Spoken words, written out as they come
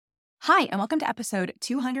Hi, and welcome to episode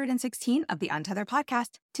 216 of the Untethered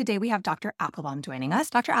podcast. Today we have Dr. Appelbaum joining us.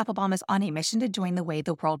 Dr. Appelbaum is on a mission to join the way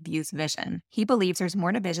the world views vision. He believes there's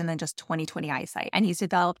more to vision than just 20/20 eyesight, and he's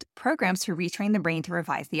developed programs to retrain the brain to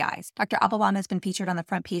revise the eyes. Dr. Appelbaum has been featured on the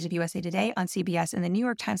front page of USA Today, on CBS, in the New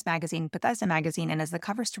York Times Magazine, Bethesda Magazine, and is the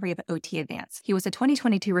cover story of OT Advance. He was a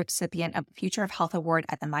 2022 recipient of the Future of Health Award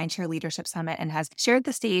at the Mindshare Leadership Summit and has shared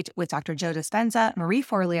the stage with Dr. Joe Dispenza, Marie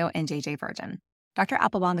Forleo, and JJ Virgin. Dr.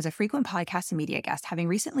 Appelbaum is a frequent podcast and media guest, having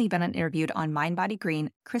recently been interviewed on Mind Body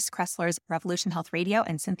Green, Chris Kressler's Revolution Health Radio,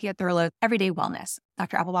 and Cynthia Thurlow's Everyday Wellness.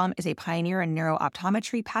 Dr. Appelbaum is a pioneer in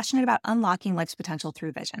neurooptometry, passionate about unlocking life's potential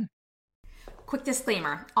through vision. Quick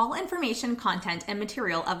disclaimer, all information, content, and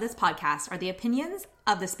material of this podcast are the opinions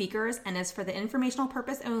of the speakers and is for the informational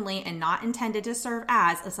purpose only and not intended to serve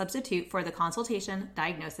as a substitute for the consultation,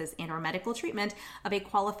 diagnosis, and/or medical treatment of a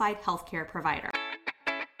qualified healthcare provider.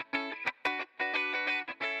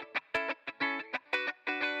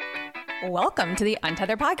 Welcome to the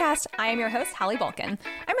Untethered podcast. I am your host, Hallie Bulkin.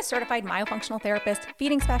 I'm a certified myofunctional therapist,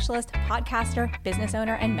 feeding specialist, podcaster, business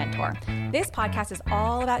owner, and mentor. This podcast is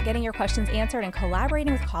all about getting your questions answered and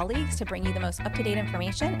collaborating with colleagues to bring you the most up-to-date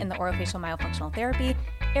information in the orofacial myofunctional therapy,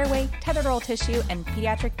 airway, tethered oral tissue, and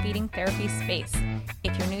pediatric feeding therapy space.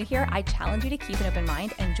 If you're new here, I challenge you to keep an open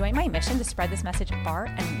mind and join my mission to spread this message far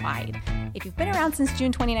and wide. If you've been around since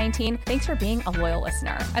June 2019, thanks for being a loyal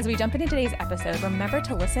listener. As we jump into today's episode, remember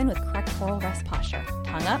to listen with correct oral rest posture.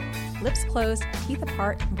 Tongue up, lips closed, teeth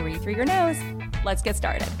apart, breathe through your nose. Let's get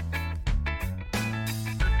started.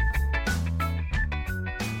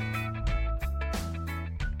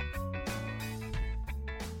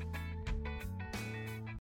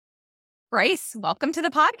 Bryce, welcome to the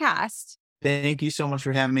podcast. Thank you so much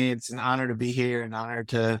for having me. It's an honor to be here, an honor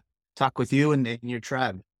to talk with you and your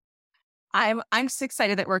tribe. I'm just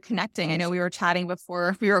excited that we're connecting. I know we were chatting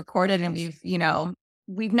before we recorded, and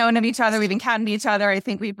we've known of each other. We've encountered each other. I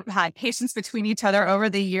think we've had patience between each other over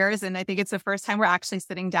the years, and I think it's the first time we're actually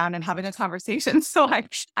sitting down and having a conversation. So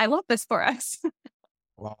I love this for us.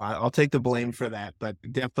 Well, I'll take the blame for that, but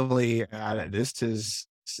definitely this is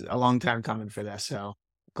a long time coming for this. So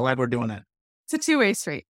glad we're doing it. It's a two-way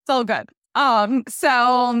street. It's all good.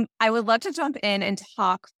 So I would love to jump in and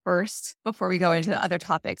talk first, before we go into the other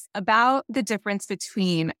topics, about the difference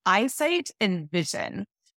between eyesight and vision.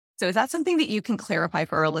 So is that something that you can clarify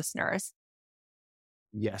for our listeners?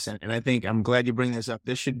 Yes. And I think I'm glad you bring this up.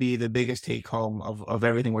 This should be the biggest take home of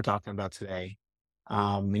everything we're talking about today.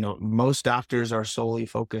 Most doctors are solely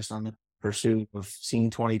focused on the pursuit of seeing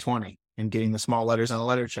 20/20 and getting the small letters on the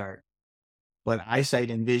letter chart. But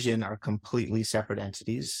eyesight and vision are completely separate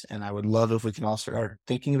entities. And I would love if we can all start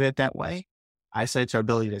thinking of it that way. Eyesight's our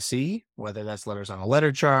ability to see, whether that's letters on a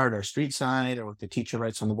letter chart or street sign or what the teacher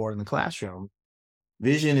writes on the board in the classroom.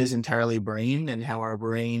 Vision is entirely brain and how our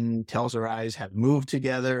brain tells our eyes how to move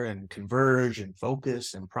together and converge and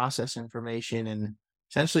focus and process information, and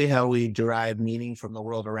essentially how we derive meaning from the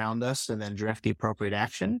world around us and then direct the appropriate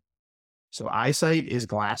action. So eyesight is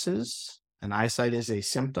glasses and eyesight is a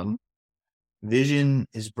symptom. Vision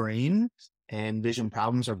is brain, and vision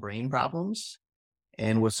problems are brain problems.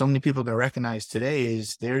 And what so many people can recognize today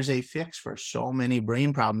is there's a fix for so many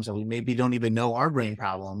brain problems that we maybe don't even know are brain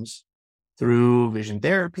problems through vision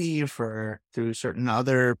therapy, through certain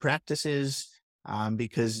other practices,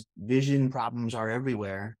 because vision problems are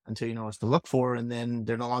everywhere until you know what to look for, and then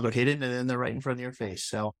they're no longer hidden, and then they're right in front of your face.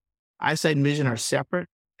 So eyesight and vision are separate,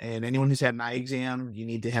 and anyone who's had an eye exam, you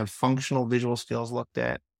need to have functional visual skills looked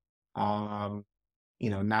at.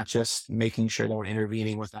 Not just making sure that we're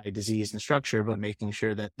intervening with eye disease and structure, but making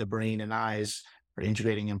sure that the brain and eyes are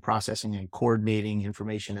integrating and processing and coordinating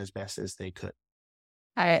information as best as they could.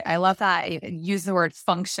 I love that. Use the word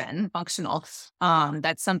functional.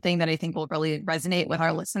 That's something that I think will really resonate with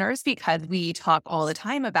our listeners, because we talk all the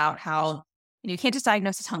time about how you can't just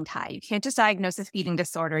diagnose a tongue tie. You can't just diagnose a feeding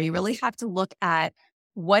disorder. You really have to look at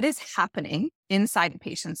what is happening inside the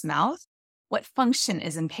patient's mouth, what function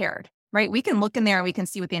is impaired, right? We can look in there and we can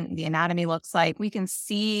see what the anatomy looks like. We can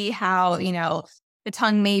see how, the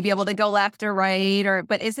tongue may be able to go left or right,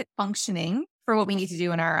 but is it functioning for what we need to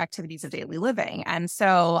do in our activities of daily living? And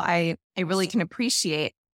so I really can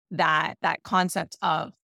appreciate that concept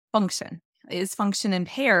of function. Is function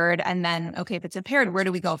impaired? And then, okay, if it's impaired, where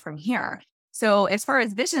do we go from here? So as far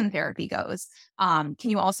as vision therapy goes, can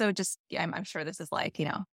you also just, I'm sure this is like,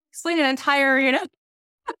 explain an entire,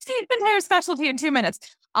 entire specialty in 2 minutes.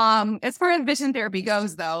 As far as vision therapy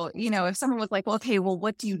goes, though, if someone was like, well, okay, well,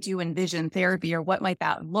 what do you do in vision therapy, or what might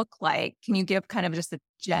that look like? Can you give kind of just a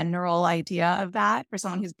general idea of that for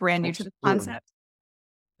someone who's brand new to the concept?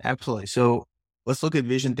 Absolutely. So let's look at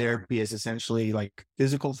vision therapy as essentially like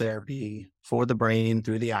physical therapy for the brain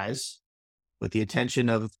through the eyes, with the intention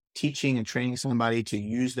of teaching and training somebody to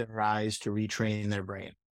use their eyes to retrain their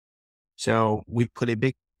brain. So we put a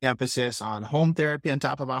big emphasis on home therapy on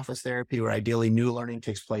top of office therapy, where ideally new learning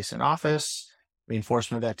takes place in office,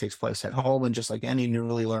 reinforcement of that takes place at home. And just like any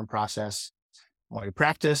newly learned process, the more you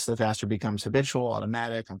practice, the faster it becomes habitual,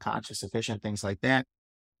 automatic, unconscious, efficient, things like that.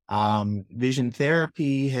 Vision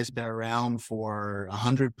therapy has been around for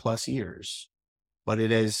 100+ years, but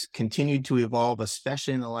it has continued to evolve,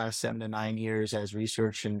 especially in the last 7 to 9 years, as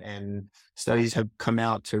research and studies have come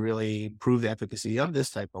out to really prove the efficacy of this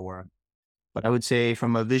type of work. But I would say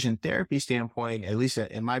from a vision therapy standpoint, at least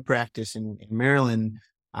in my practice in Maryland,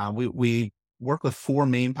 we work with four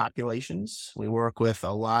main populations. We work with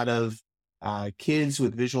a lot of kids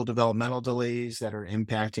with visual developmental delays that are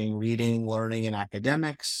impacting reading, learning, and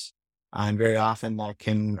academics. And very often that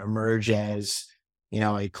can emerge as,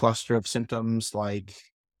 a cluster of symptoms like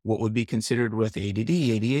what would be considered with ADD,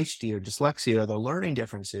 ADHD, or dyslexia, or the learning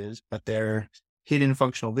differences, but they're hidden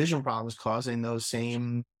functional vision problems causing those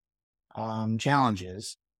same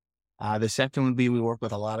challenges. The second would be we work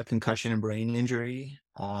with a lot of concussion and brain injury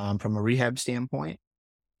from a rehab standpoint.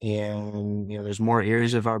 And, there's more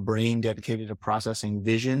areas of our brain dedicated to processing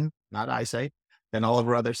vision, not eyesight, than all of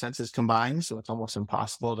our other senses combined. So it's almost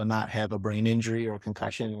impossible to not have a brain injury or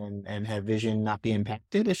concussion and have vision not be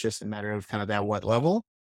impacted. It's just a matter of kind of at what level.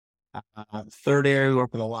 Third area, we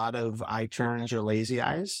work with a lot of eye turns or lazy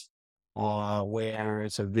eyes, where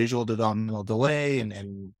it's a visual developmental delay.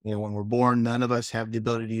 And when we're born, none of us have the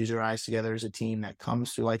ability to use our eyes together as a team. That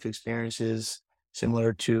comes through life experiences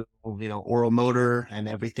similar to, oral motor and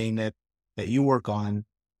everything that you work on.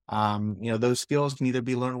 Those skills can either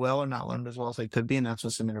be learned well or not learned as well as they could be. And that's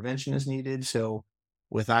when some intervention is needed. So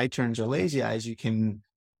with eye turns or lazy eyes, you can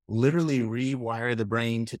literally rewire the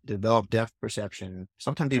brain to develop depth perception,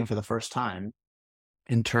 sometimes even for the first time,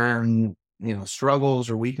 and turn, struggles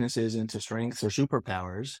or weaknesses into strengths or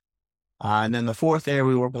superpowers. And then the fourth area,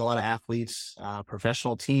 we work with a lot of athletes,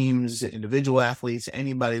 professional teams, individual athletes.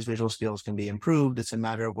 Anybody's visual skills can be improved. It's a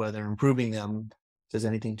matter of whether improving them does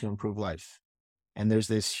anything to improve life. And there's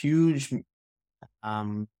this huge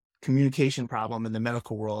communication problem in the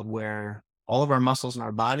medical world where all of our muscles in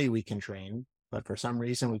our body we can train, but for some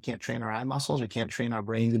reason we can't train our eye muscles. We can't train our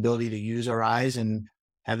brain's ability to use our eyes and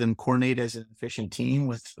have them coordinate as an efficient team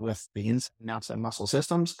with the inside and outside muscle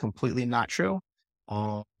systems. Completely not true.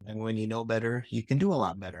 And when you know better, you can do a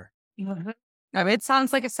lot better. Mhm. I mean, it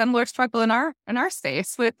sounds like a similar struggle in our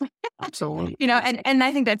space with, Absolutely. and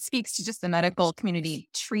I think that speaks to just the medical community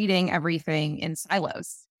treating everything in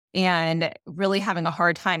silos and really having a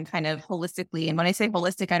hard time kind of holistically. And when I say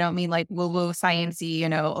holistic, I don't mean like woo-woo sciencey,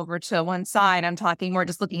 over to one side. I'm talking more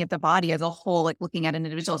just looking at the body as a whole, like looking at an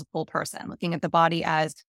individual as a whole person, looking at the body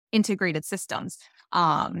as integrated systems.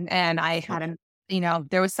 And I had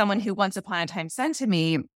there was someone who once upon a time said to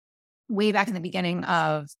me, way back in the beginning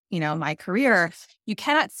of, my career, you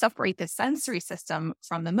cannot separate the sensory system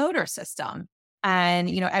from the motor system. And,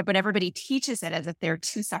 but everybody teaches it as if they're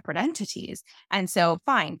two separate entities. And so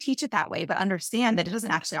fine, teach it that way, but understand that it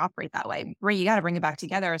doesn't actually operate that way. You got to bring it back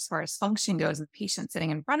together as far as function goes with the patient sitting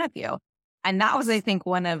in front of you. And that was, I think,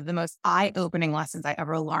 one of the most eye-opening lessons I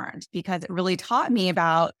ever learned, because it really taught me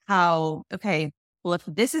about how, okay, well, if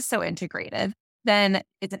this is so integrated, then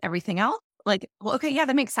isn't everything else? Like, well, okay, yeah,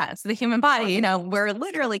 that makes sense. The human body, we're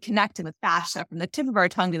literally connected with fascia from the tip of our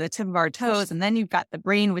tongue to the tip of our toes. And then you've got the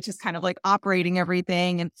brain, which is kind of like operating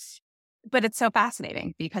everything. But it's so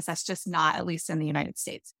fascinating because that's just not, at least in the United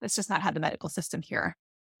States, that's just not how the medical system here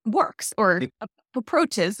works or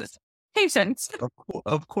approaches patients.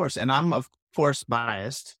 Of course. And I'm, of course,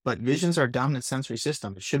 biased, but vision's our dominant sensory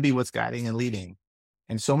system. It should be what's guiding and leading.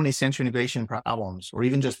 And so many sensory integration problems, or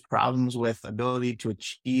even just problems with ability to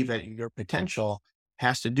achieve at your potential,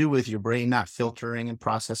 has to do with your brain not filtering and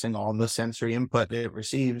processing all the sensory input that it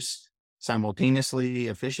receives simultaneously,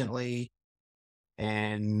 efficiently.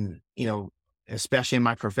 And, especially in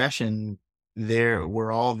my profession,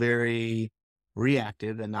 we're all very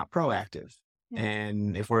reactive and not proactive. Yeah.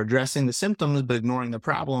 And if we're addressing the symptoms but ignoring the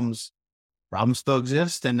problems still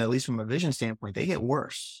exist. And at least from a vision standpoint, they get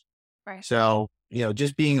worse. Right. So,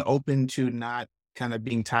 just being open to not kind of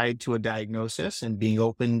being tied to a diagnosis and being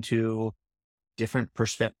open to different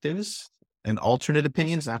perspectives and alternate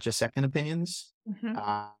opinions, not just second opinions,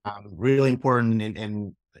 really important.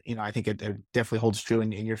 And I think it definitely holds true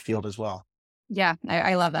in your field as well. Yeah,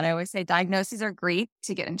 I love that. I always say diagnoses are great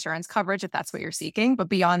to get insurance coverage if that's what you're seeking. But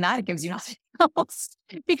beyond that, it gives you nothing else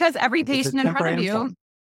because every patient in front of you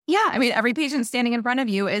Yeah, I mean, every patient standing in front of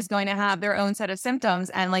you is going to have their own set of symptoms.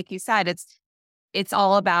 And like you said, it's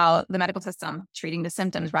all about the medical system treating the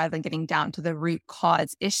symptoms rather than getting down to the root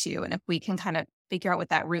cause issue. And if we can kind of figure out what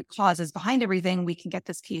that root cause is behind everything, we can get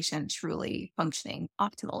this patient truly functioning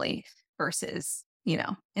optimally versus,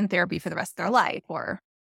 in therapy for the rest of their life or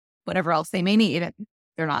whatever else they may need.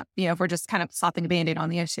 They're not, if we're just kind of slapping a Band-Aid on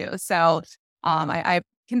the issue. So I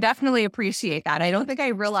can definitely appreciate that. I don't think I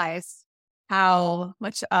realized how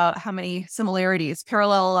many similarities,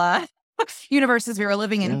 parallel universes we were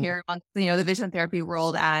living in here amongst, the vision therapy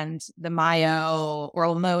world and the myo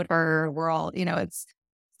oral motor world. It's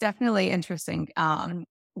definitely interesting.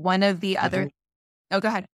 One of the other, oh, go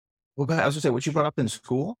ahead. Well, go ahead. I was gonna say what you brought up in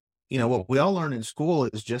school. What we all learn in school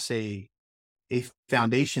is just a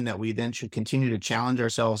foundation that we then should continue to challenge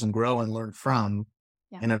ourselves and grow and learn from.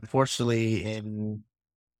 Yeah. And unfortunately, in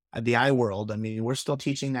the I world, I mean, we're still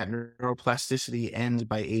teaching that neuroplasticity ends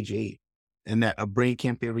by age 8 and that a brain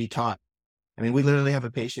can't be retaught. I mean, we literally have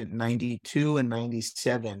a patient 92 and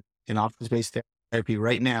 97 in office-based therapy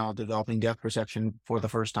right now developing depth perception for the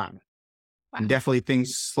first time. Wow. And definitely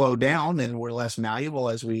things slow down and we're less malleable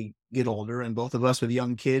as we get older. And both of us with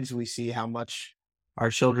young kids, we see how much our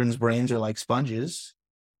children's brains are like sponges.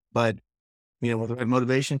 But, with the right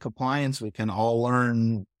motivation, compliance, we can all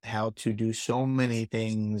learn how to do so many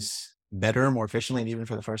things better, more efficiently, and even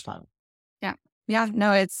for the first time. Yeah. Yeah.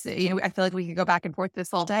 No, it's, I feel like we could go back and forth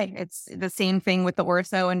this all day. It's the same thing with the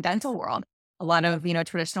ortho and dental world. A lot of,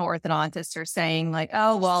 traditional orthodontists are saying like,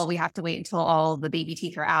 oh, well, we have to wait until all the baby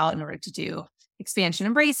teeth are out in order to do expansion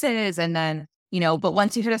and braces. And then, but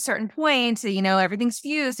once you hit a certain point, everything's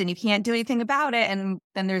fused and you can't do anything about it. And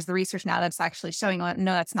then there's the research now that's actually showing, no,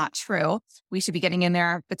 that's not true. We should be getting in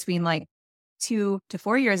there between like 2 to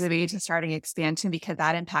 4 years of age and starting expansion because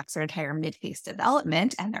that impacts their entire mid-face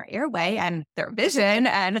development and their airway and their vision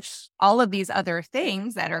and all of these other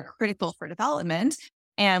things that are critical for development.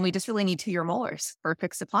 And we just really need 2-year molars for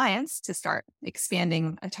fixed appliance to start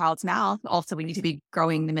expanding a child's mouth. Also, we need to be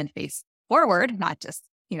growing the mid-face forward, not just,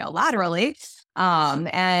 laterally. And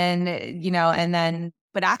then,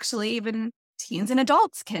 but actually even teens and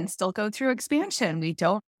adults can still go through expansion.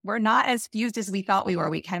 We're not as fused as we thought we were.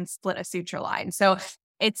 We can split a suture line. So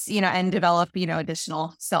it's, and develop,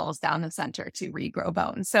 additional cells down the center to regrow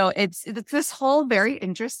bone. So it's this whole very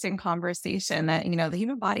interesting conversation that, the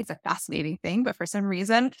human body is a fascinating thing, but for some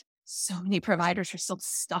reason, so many providers are still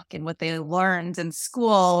stuck in what they learned in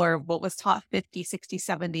school or what was taught 50, 60,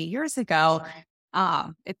 70 years ago.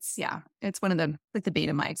 It's one of the bane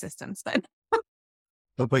of my existence,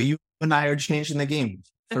 But you and I are changing the game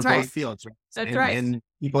for both fields. Right? That's right. And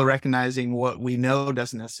people are recognizing what we know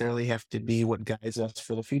doesn't necessarily have to be what guides us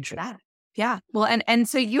for the future. Yeah. Well, and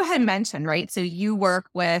so you had mentioned, right? So you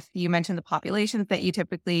mentioned the populations that you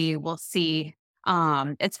typically will see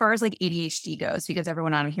as far as like ADHD goes, because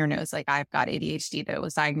everyone on here knows like I've got ADHD that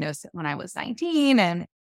was diagnosed when I was 19 and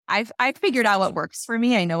I've figured out what works for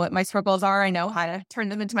me. I know what my struggles are. I know how to turn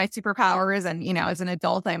them into my superpowers. And, as an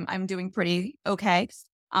adult, I'm doing pretty okay.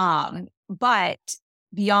 But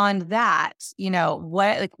beyond that,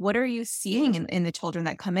 what are you seeing in the children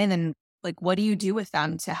that come in and like, what do you do with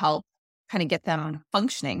them to help kind of get them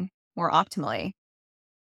functioning more optimally?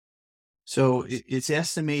 So it's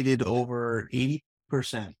estimated over 80%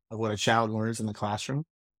 of what a child learns in the classroom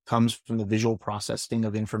comes from the visual processing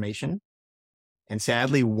of information. And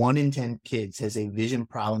sadly, 1 in 10 kids has a vision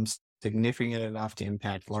problem significant enough to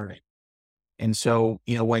impact learning. And so,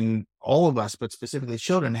 when all of us, but specifically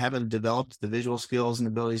children, haven't developed the visual skills and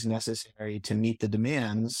abilities necessary to meet the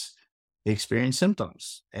demands, they experience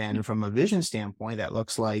symptoms. And from a vision standpoint, that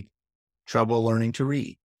looks like trouble learning to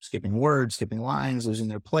read, skipping words, skipping lines, losing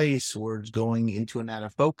their place, words going into and out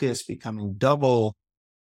of focus, becoming double,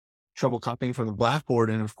 trouble copying from the blackboard,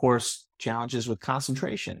 and of course, challenges with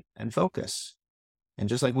concentration and focus. And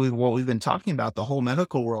just like what we've been talking about, the whole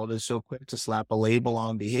medical world is so quick to slap a label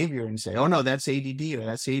on behavior and say, oh no, that's ADD or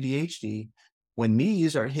that's ADHD, when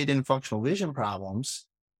these are hidden functional vision problems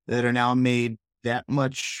that are now made that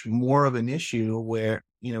much more of an issue where,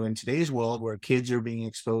 in today's world where kids are being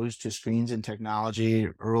exposed to screens and technology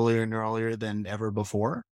earlier and earlier than ever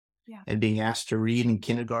before. Yeah. And being asked to read in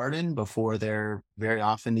kindergarten before they're very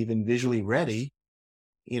often even visually ready.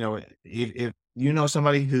 If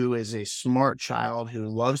somebody who is a smart child who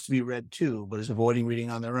loves to be read to, but is avoiding reading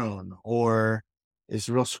on their own, or is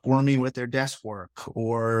real squirmy with their desk work,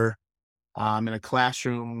 or in a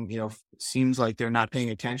classroom, seems like they're not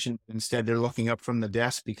paying attention. Instead, they're looking up from the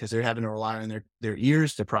desk because they're having to rely on their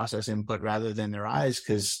ears to process input rather than their eyes,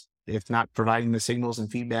 because if not providing the signals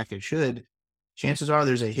and feedback it should chances are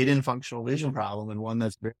there's a hidden functional vision problem and one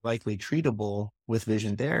that's very likely treatable with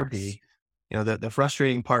vision therapy. The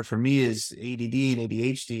frustrating part for me is ADD and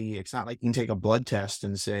ADHD. It's not like you can take a blood test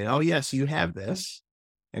and say, oh, yes, you have this.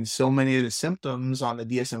 And so many of the symptoms on the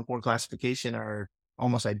DSM-4 classification are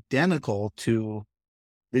almost identical to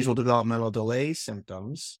visual developmental delay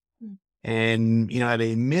symptoms. And, at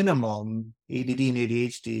a minimum, ADD and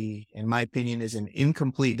ADHD, in my opinion, is an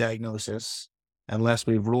incomplete diagnosis unless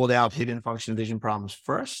we've ruled out hidden function vision problems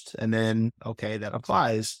first. And then, okay, that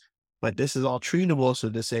applies. But this is all treatable. So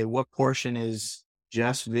to say what portion is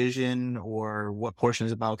just vision or what portion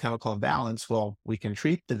is biochemical imbalance, well, we can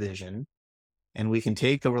treat the vision and we can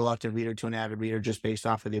take a reluctant reader to an avid reader just based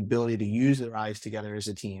off of the ability to use their eyes together as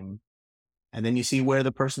a team. And then you see where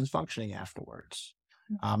the person's functioning afterwards.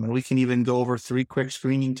 And we can even go over 3 quick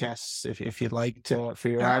screening tests if you'd like to, for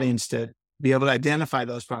your audience to be able to identify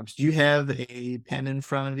those problems. Do you have a pen in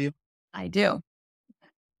front of you? I do. All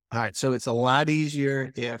right. So it's a lot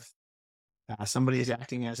easier if somebody is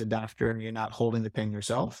acting as a doctor and you're not holding the pen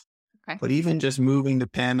yourself. Okay. But even just moving the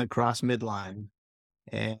pen across midline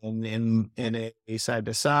and in a side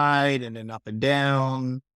to side and then up and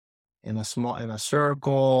down in a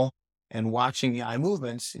circle and watching the eye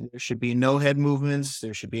movements, there should be no head movements.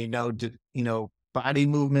 There should be no, body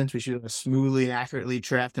movements. We should have smoothly and accurately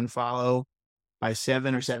track and follow. By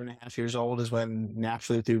 7 or 7.5 years old is when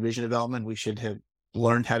naturally through vision development, we should have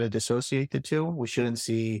learned how to dissociate the two. We shouldn't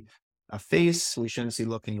see a face. We shouldn't see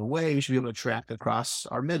looking away. We should be able to track across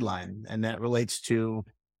our midline. And that relates to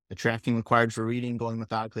the tracking required for reading, going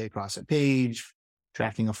methodically across a page,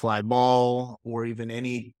 tracking a fly ball, or even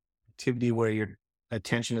any activity where your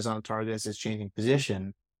attention is on a target as it's changing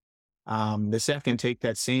position. The second, take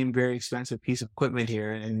that same very expensive piece of equipment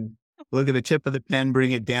here and look at the tip of the pen,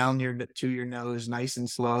 bring it down to your nose, nice and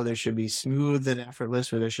slow. There should be smooth and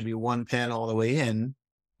effortless, or there should be one pen all the way in.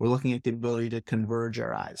 We're looking at the ability to converge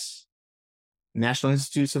our eyes. National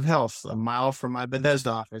Institutes of Health, a mile from my Bethesda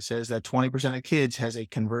office, says that 20% of kids has a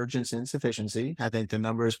convergence insufficiency. I think the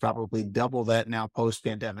number is probably double that now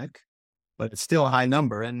post-pandemic, but it's still a high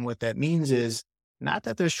number. And what that means is not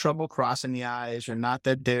that there's trouble crossing the eyes or not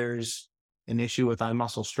that there's an issue with eye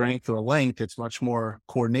muscle strength or length. It's much more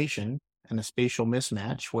coordination and a spatial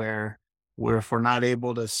mismatch where if we're not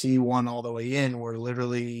able to see one all the way in, we're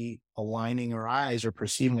literally aligning our eyes or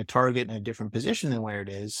perceiving a target in a different position than where it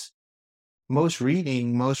is. Most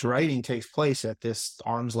reading, most writing takes place at this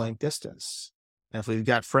arm's length distance. And if we've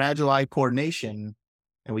got fragile eye coordination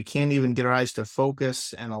and we can't even get our eyes to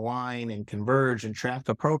focus and align and converge and track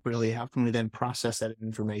appropriately, how can we then process that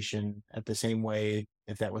information at the same way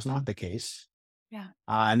if that was not the case? Yeah.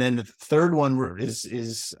 And then the third one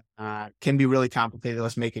is can be really complicated.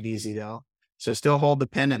 Let's make it easy though. So still hold the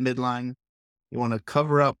pen at midline. You want to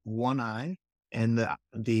cover up one eye. And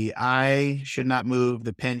the eye should not move.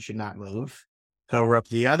 The pen should not move. Cover up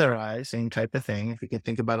the other eye, same type of thing. If you can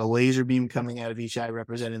think about a laser beam coming out of each eye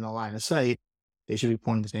representing the line of sight, they should be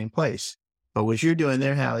pointing the same place. But what you're doing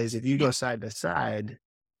there, Hallie, is if you go side to side,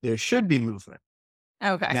 there should be movement.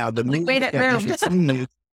 Okay. Now the movement,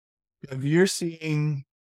 if you're seeing,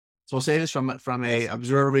 so we'll say this from a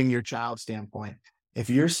observing your child standpoint. If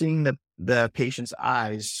you're seeing the patient's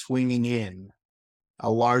eyes swinging in a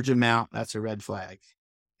large amount, that's a red flag.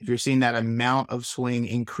 If you're seeing that amount of swing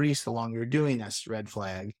increase the longer you're doing, that's a red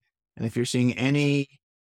flag. And if you're seeing any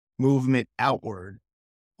movement outward,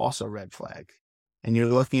 also red flag. And you're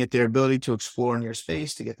looking at their ability to explore in your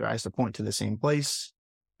space to get their eyes to point to the same place.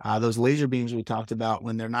 Those laser beams we talked about,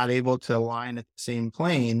 when they're not able to align at the same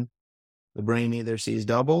plane, the brain either sees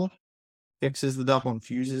double, fixes the double and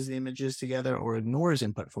fuses the images together, or ignores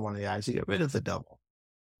input from one of the eyes to get rid of the double.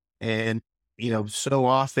 And so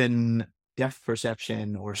often depth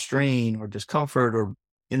perception or strain or discomfort or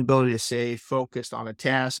inability to stay focused on a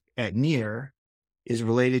task at near is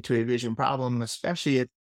related to a vision problem, especially if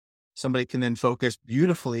somebody can then focus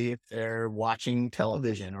beautifully if they're watching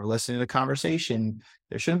television or listening to a conversation.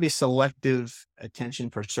 There shouldn't be selective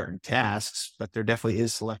attention for certain tasks, but there definitely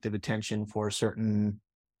is selective attention for certain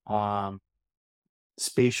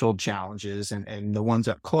spatial challenges, and the ones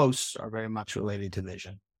up close are very much related to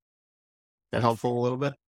vision. That helpful a little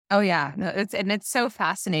bit? Oh yeah. No, it's so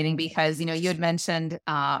fascinating because, you had mentioned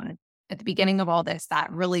at the beginning of all this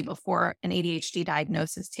that really before an ADHD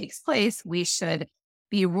diagnosis takes place, we should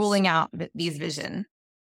be ruling out these vision,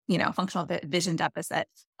 functional vision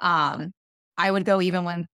deficits. I would go even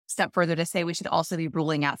one step further to say we should also be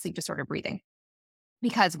ruling out sleep disordered breathing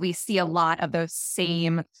because we see a lot of those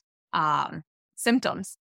same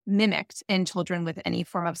symptoms mimicked in children with any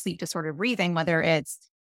form of sleep disordered breathing, whether it's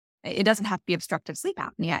it doesn't have to be obstructive sleep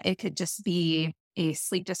apnea. It could just be a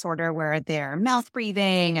sleep disorder where they're mouth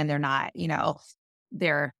breathing and they're not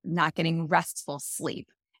getting restful sleep.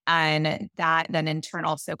 And that then in turn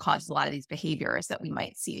also causes a lot of these behaviors that we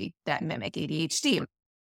might see that mimic ADHD.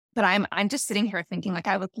 But I'm just sitting here thinking, like,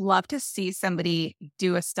 I would love to see somebody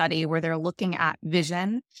do a study where they're looking at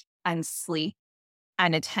vision and sleep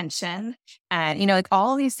and attention and, like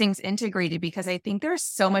all these things integrated, because I think there's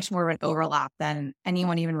so much more of an overlap than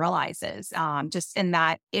anyone even realizes. Just in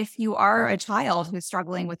that if you are a child who's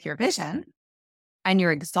struggling with your vision and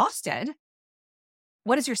you're exhausted,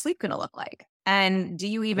 what is your sleep going to look like? And do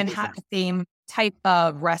you even have the same type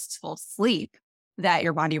of restful sleep that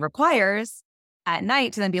your body requires at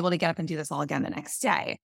night to then be able to get up and do this all again the next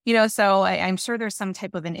day? So I'm sure there's some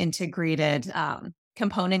type of an integrated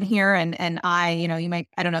component here. And I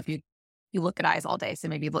don't know if you look at eyes all day, so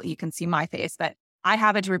maybe you can see my face, but I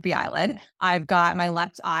have a droopy eyelid. I've got my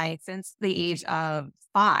left eye since the age of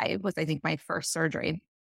 5 was, I think, my first surgery.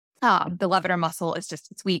 The levator muscle it's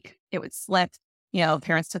weak. It would slip.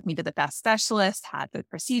 Parents took me to the best specialist, had the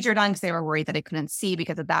procedure done because they were worried that I couldn't see,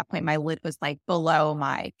 because at that point my lid was like below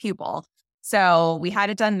my pupil. So we had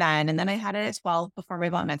it done then. And then I had it at 12 before my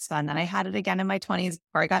bat mitzvah. And then I had it again in my 20s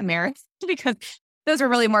before I got married, because those are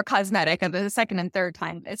really more cosmetic. And the second and third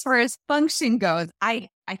time, as far as function goes, I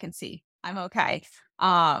can see I'm okay.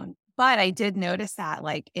 But I did notice that,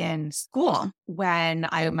 like in school, when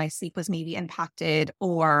my sleep was maybe impacted,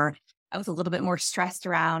 or I was a little bit more stressed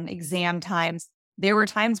around exam times, there were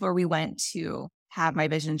times where we went to have my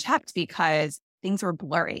vision checked because things were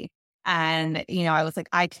blurry. And, I was like,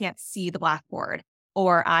 I can't see the blackboard,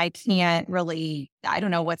 or I can't really, I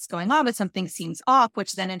don't know what's going on, but something seems off,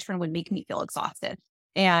 which then in turn would make me feel exhausted.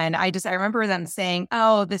 And I remember them saying,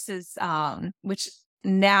 oh, this is, which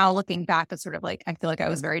now looking back, it's sort of like, I feel like I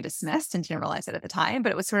was very dismissed and didn't realize it at the time,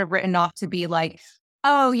 but it was sort of written off to be like,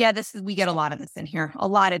 oh yeah, we get a lot of this in here. A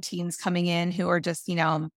lot of teens coming in who are just,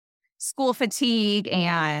 school fatigue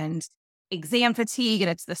and exam fatigue, and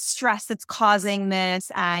it's the stress that's causing this.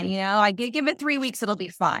 And, I give it 3 weeks, it'll be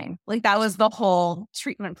fine. Like that was the whole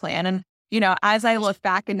treatment plan. And, as I look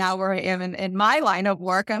back and now where I am in my line of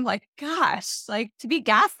work, I'm like, gosh, like to be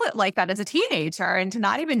gaslit like that as a teenager and to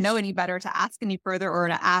not even know any better, to ask any further, or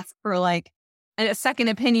to ask for like a second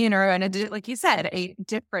opinion, or like you said, a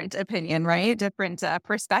different opinion, right? Different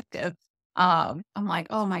perspective. I'm like,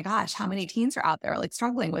 oh my gosh, how many teens are out there like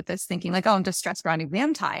struggling with this, thinking like, oh, I'm just stressed around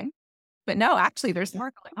exam time. But no, actually, there's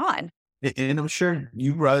more going on. And I'm sure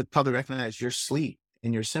you probably recognize your sleep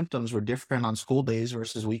and your symptoms were different on school days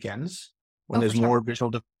versus weekends when there's more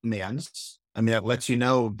visual demands. I mean, that lets you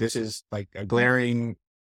know this is like a glaring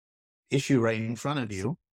issue right in front of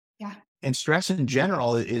you. Yeah. And stress in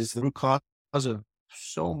general is the root cause of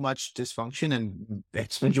so much dysfunction, and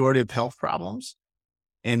it's majority of health problems.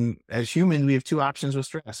 And as humans, we have 2 options with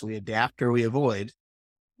stress. We adapt or we avoid.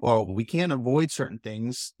 Well, we can't avoid certain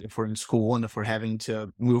things if we're in school and if we're having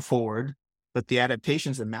to move forward. But the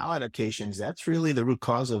adaptations and maladaptations, that's really the root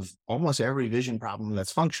cause of almost every vision problem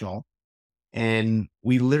that's functional. And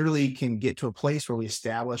we literally can get to a place where we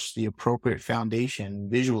establish the appropriate foundation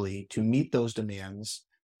visually to meet those demands,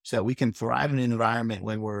 so that we can thrive in an environment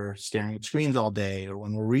when we're staring at screens all day, or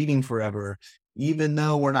when we're reading forever, even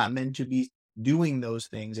though we're not meant to be doing those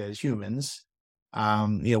things as humans.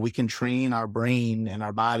 We can train our brain and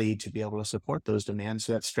our body to be able to support those demands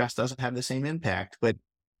so that stress doesn't have the same impact. But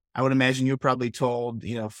I would imagine you're probably told,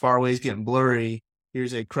 far away is getting blurry.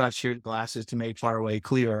 Here's a crutch, here's glasses to make far away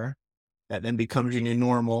clearer. That then becomes your new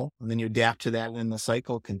normal. And then you adapt to that, and then the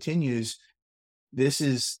cycle continues. This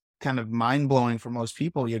is kind of mind-blowing for most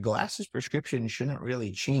people. Your glasses prescription shouldn't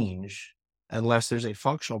really change unless there's a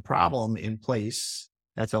functional problem in place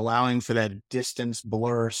that's allowing for that distance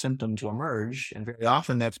blur symptom to emerge. And very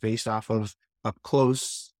often that's based off of up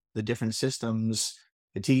close, the different systems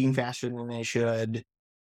fatiguing faster than they should,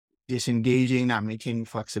 disengaging, not maintaining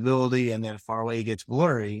flexibility, and then far away gets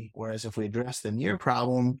blurry. Whereas if we address the near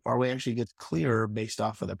problem, far away actually gets clearer based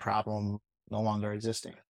off of the problem no longer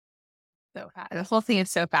existing. So the whole thing is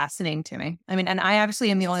so fascinating to me. I mean, and I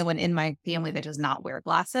actually am the only one in my family that does not wear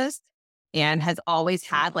glasses and has always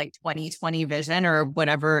had like 20/20 vision, or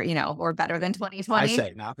whatever, or better than 20/20.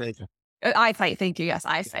 Eyesight, not vision. Eyesight, thank you. Yes,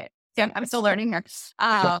 eyesight. Yeah, I'm still learning here.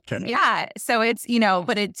 Yeah. So it's,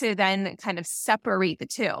 but to then kind of separate the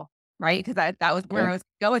two, right? Because that was where I was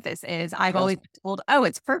going to go with this, is I've always been told, oh,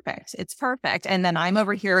 it's perfect. It's perfect. And then I'm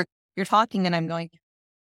over here, you're talking and I'm going,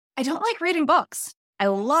 I don't like reading books. I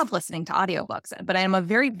love listening to audiobooks, but I'm a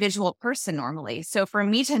very visual person normally. So for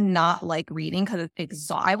me to not like reading, because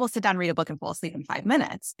I will sit down and read a book and fall asleep in 5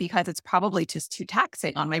 minutes because it's probably just too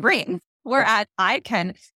taxing on my brain. Whereas I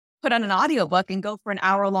can put on an audiobook and go for an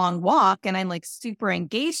hour-long walk and I'm like super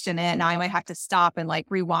engaged in it. Now I might have to stop and like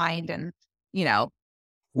rewind and,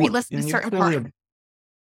 re-listen to certain parts.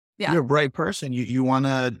 You're a bright person. You want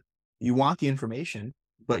the information,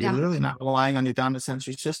 but you're literally not relying on your dominant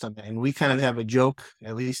sensory system. And we kind of have a joke,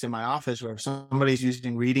 at least in my office, where if somebody's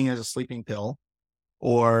using reading as a sleeping pill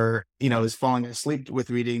or, is falling asleep with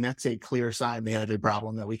reading, that's a clear sign they have a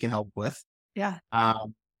problem that we can help with. Yeah.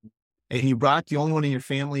 And you brought up the only one in your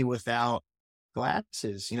family without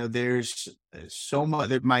glasses. There's so much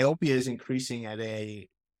that myopia is increasing at an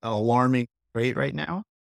alarming rate right now,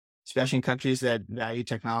 especially in countries that value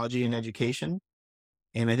technology and education.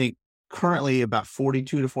 And I think currently about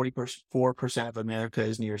 42 to 44% of America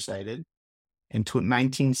is nearsighted. In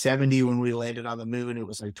 1970, when we landed on the moon, it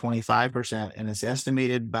was like 25%. And it's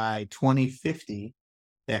estimated by 2050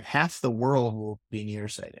 that half the world will be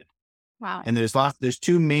nearsighted. Wow. And there's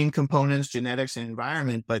two main components, genetics and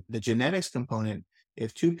environment. But the genetics component,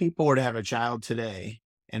 if two people were to have a child today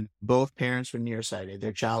and both parents were nearsighted,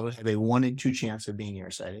 their child would have a 1 in 2 chance of being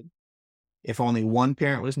nearsighted. If only one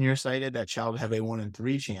parent was nearsighted, that child would have a 1 in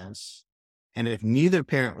 3 chance. And if neither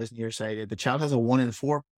parent was nearsighted, the child has a 1 in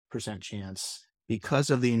 4% chance because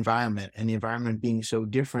of the environment, and the environment being so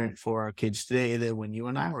different for our kids today than when you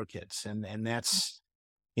and I were kids. And that's,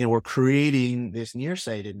 we're creating this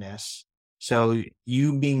nearsightedness. So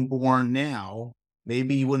you being born now,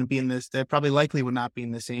 maybe you wouldn't be that probably likely would not be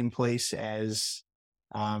in the same place as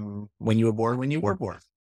when you were born.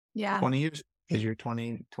 Yeah. 20 years. Because you're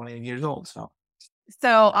 20 years old. So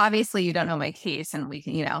obviously you don't know my case and we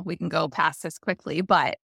can go past this quickly,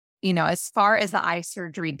 but as far as the eye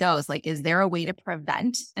surgery goes, like, is there a way to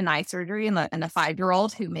prevent an eye surgery in a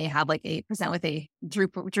 5-year-old who may have like 8% with a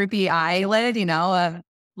droopy eyelid, a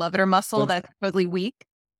levator muscle that's totally weak?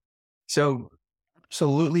 So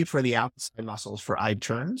absolutely, for the outside muscles for eye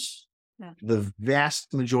turns, the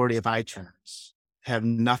vast majority of eye turns have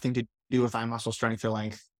nothing to do with eye muscle strength or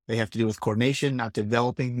length. They have to do with coordination, not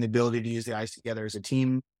developing the ability to use the eyes together as a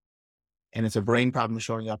team. And it's a brain problem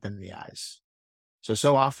showing up in the eyes.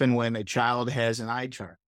 So often when a child has an eye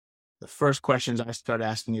turn, the first questions I start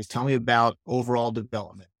asking is, tell me about overall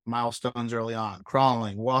development, milestones early on,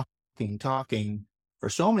 crawling, walking, talking, for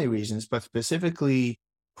so many reasons, but specifically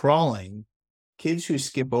crawling. Kids who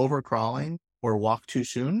skip over crawling or walk too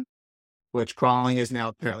soon, which crawling is now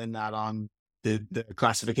apparently not on the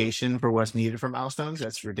classification for what's needed for milestones.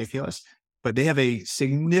 That's ridiculous. But they have a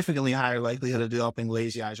significantly higher likelihood of developing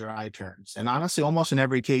lazy eyes or eye turns. And honestly, almost in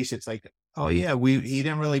every case, it's like, oh yeah, he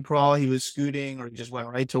didn't really crawl. He was scooting, or he just went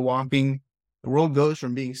right to walking. The world goes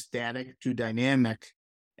from being static to dynamic.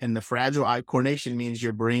 And the fragile eye coordination means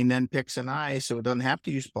your brain then picks an eye, so it doesn't have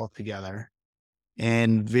to use both together.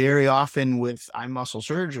 And very often with eye muscle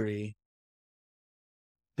surgery,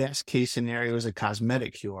 best case scenario is a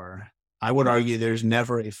cosmetic cure. I would argue there's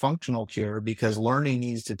never a functional cure, because learning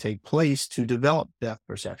needs to take place to develop depth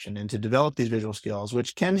perception and to develop these visual skills,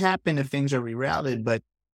 which can happen if things are rerouted. But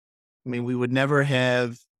I mean, we would never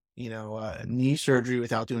have, knee surgery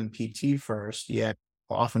without doing PT first. Yet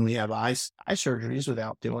often we have eye surgeries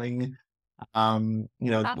without doing,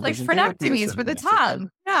 not like frenectomies for the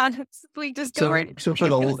tongue. Yeah, we just go right. So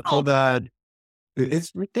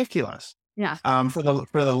it's ridiculous. Yeah. For the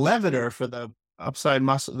levator, for the upside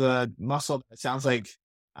muscle, the muscle that sounds like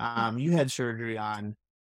you had surgery on,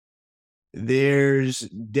 there's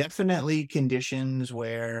definitely conditions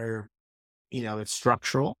where, it's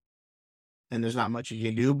structural and there's not much you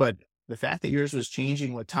can do. But the fact that yours was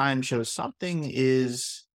changing with time shows something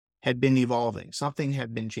had been evolving, something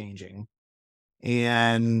had been changing.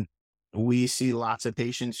 And we see lots of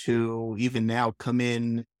patients who even now come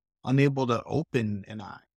in unable to open an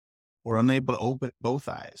eye or unable to open both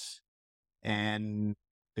eyes. And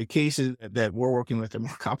the cases that we're working with are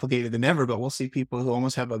more complicated than ever, but we'll see people who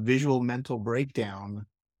almost have a visual mental breakdown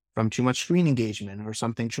from too much screen engagement or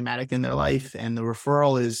something traumatic in their life. And the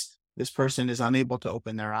referral is, this person is unable to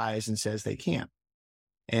open their eyes and says they can't.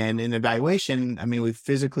 And in evaluation, I mean, we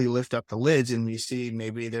physically lift up the lids and we see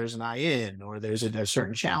maybe there's an eye in, or there's a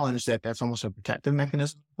certain challenge that's almost a protective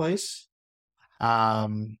mechanism in place.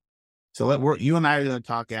 So you and I are going to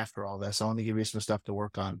talk after all this. I want to give you some stuff to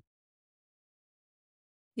work on.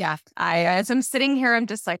 Yeah, as I'm sitting here, I'm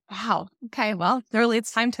just like, wow, okay, well, clearly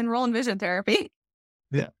it's time to enroll in vision therapy.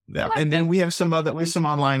 Yeah. Yeah. And then we have some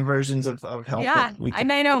online versions of help Yeah, that we I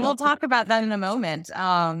can. know. We'll talk about that in a moment.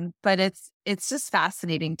 But it's just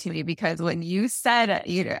fascinating to me because when you said,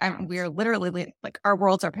 we're literally like our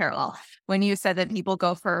worlds are parallel. When you said that people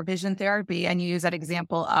go for vision therapy and you use that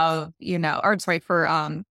example of, or sorry,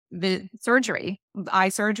 for the surgery, eye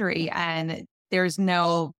surgery, and there's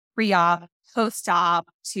no pre-op, post-op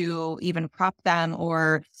to even prep them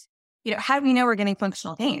or how do we know we're getting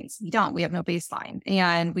functional gains? We don't. We have no baseline.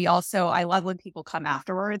 And I love when people come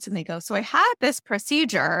afterwards and they go, so I had this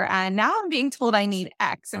procedure and now I'm being told I need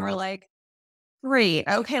X. And we're like, great.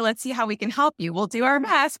 Okay, let's see how we can help you. We'll do our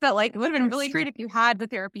best. But like, it would have been really great if you had the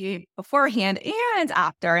therapy beforehand and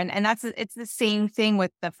after. And it's the same thing with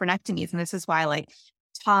the frenectomies. And this is why like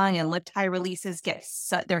tongue and lip tie releases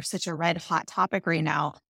they're such a red hot topic right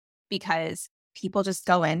now because people just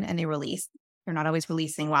go in and they release. They're not always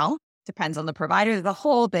releasing well. Depends on the provider. There's a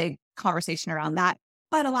whole big conversation around that.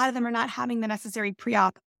 But a lot of them are not having the necessary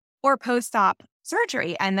pre-op or post-op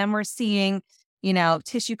surgery. And then we're seeing,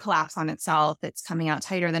 tissue collapse on itself. It's coming out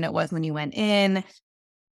tighter than it was when you went in.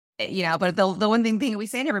 But the one thing we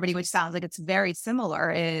say to everybody, which sounds like it's very similar,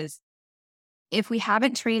 is if we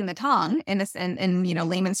haven't trained the tongue in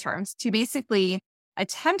layman's terms to basically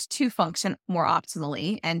attempt to function more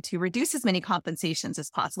optimally and to reduce as many compensations as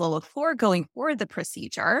possible before going for the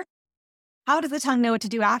procedure, how does the tongue know what to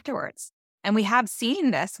do afterwards? And we have seen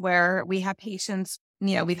this where we have patients,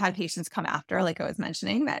 we've had patients come after, like I was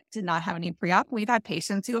mentioning, that did not have any pre-op. We've had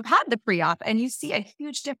patients who have had the pre-op, and you see a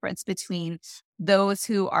huge difference between those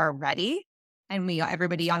who are ready and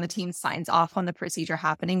everybody on the team signs off on the procedure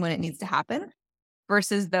happening when it needs to happen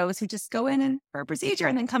versus those who just go in and for a procedure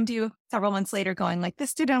and then come to you several months later going like,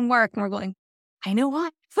 this didn't work. And we're going, I know why.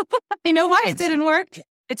 I know why it didn't work.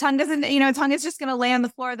 The tongue doesn't, tongue is just going to lay on the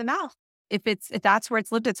floor of the mouth. If that's where it's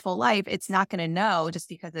lived its full life, it's not going to know just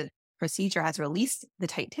because the procedure has released the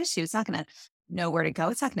tight tissue. It's not going to know where to go.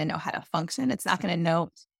 It's not going to know how to function. It's not going to know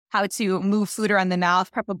how to move food around the mouth,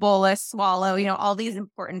 prep a bolus, swallow, all these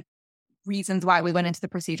important reasons why we went into the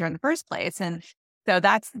procedure in the first place. And so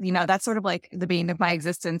that's sort of like the bane of my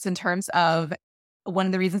existence in terms of one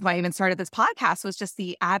of the reasons why I even started this podcast was just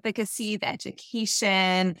the advocacy, the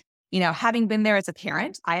education, having been there as a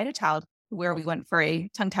parent. I had a child where we went for a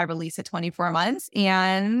tongue tie release at 24 months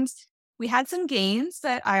and we had some gains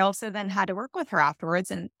that I also then had to work with her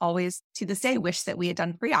afterwards and always to this day wish that we had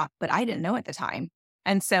done pre-op, but I didn't know at the time.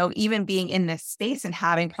 And so even being in this space and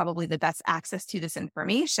having probably the best access to this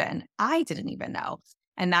information, I didn't even know.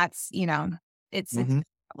 And that's, it's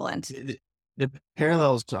prevalent. The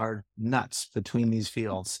parallels are nuts between these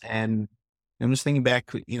fields. And I'm just thinking back,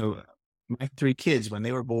 my 3 kids, when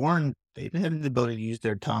they were born, they didn't have the ability to use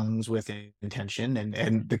their tongues with intention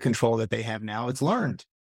and the control that they have now. It's learned.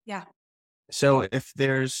 Yeah. So if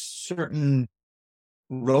there's certain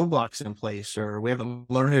roadblocks in place or we haven't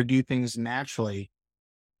learned how to do things naturally,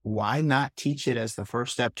 why not teach it as the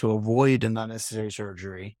first step to avoid an unnecessary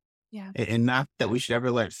surgery? Yeah. And not that we should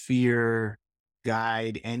ever let fear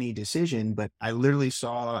guide any decision, but I literally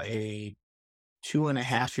saw a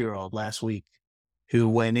 2.5-year-old last week who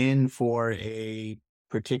went in for a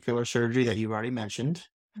particular surgery that you've already mentioned,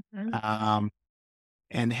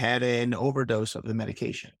 and had an overdose of the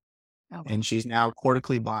medication. Oh. And she's now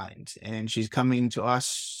cortically blind, and she's coming to us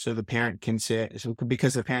so the parent can say,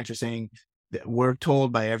 because the parents are saying that we're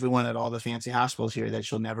told by everyone at all the fancy hospitals here that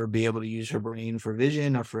she'll never be able to use her brain for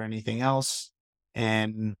vision or for anything else.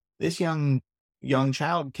 And this young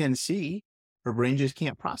child can see, her brain just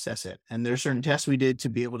can't process it. And there's certain tests we did to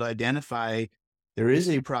be able to identify there is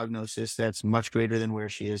a prognosis that's much greater than where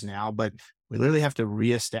she is now, but we literally have to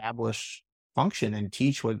reestablish function and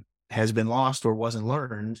teach what has been lost or wasn't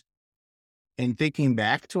learned. And thinking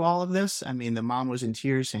back to all of this, I mean, the mom was in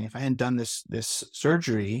tears saying, if I hadn't done this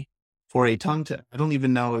surgery for a tongue tie, I don't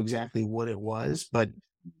even know exactly what it was, but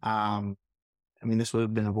this would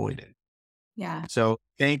have been avoided. Yeah. So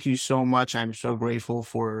thank you so much. I'm so grateful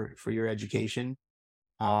for your education.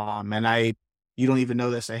 And you don't even know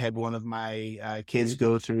this. I had one of my kids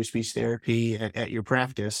go through speech therapy at your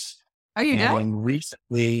practice. Oh, you did? And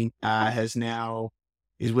recently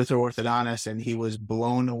is with her orthodontist, and he was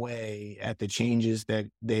blown away at the changes that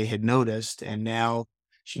they had noticed. And now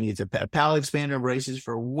she needs a palate expander braces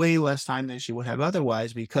for way less time than she would have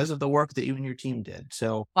otherwise because of the work that you and your team did.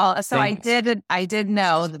 So, I did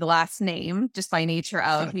know the last name just by nature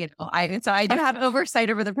of, I did have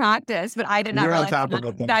oversight over the practice, but I did not realize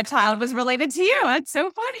that child was related to you. That's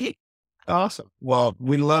so funny. Awesome. Well,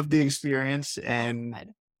 we love the experience.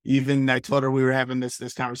 And even I told her we were having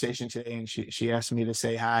this conversation today, and she asked me to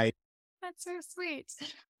say hi. That's so sweet.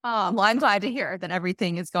 Well, I'm glad to hear that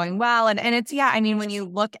everything is going well. And it's, yeah, I mean, when you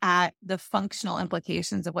look at the functional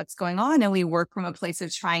implications of what's going on and we work from a place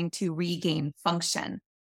of trying to regain function,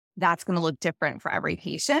 that's going to look different for every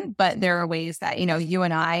patient. But there are ways that, you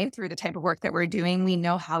and I, through the type of work that we're doing, we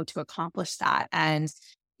know how to accomplish that. And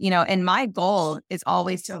my goal is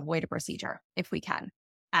always to avoid a procedure if we can.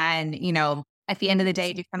 And, at the end of the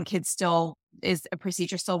day, do some kids is a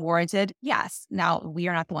procedure still warranted? Yes. Now, we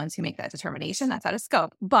are not the ones who make that determination. That's out of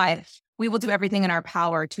scope. But we will do everything in our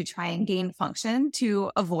power to try and gain function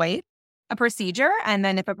to avoid a procedure. And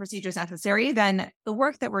then if a procedure is necessary, then the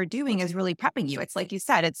work that we're doing is really prepping you. It's like you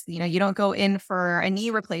said, it's, you don't go in for a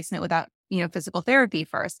knee replacement without, physical therapy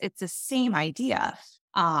first. It's the same idea.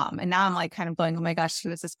 And now I'm like kind of going, oh my gosh, who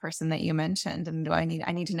is this person that you mentioned? And I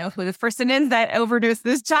need to know who this person is that overdosed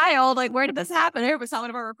this child. Like, where did this happen? It was one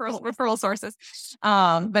of our referral sources.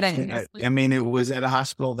 But anyways. I mean, it was at a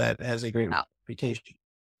hospital that has a great reputation.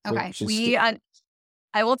 Okay.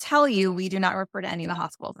 I will tell you, we do not refer to any of the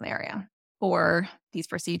hospitals in the area for these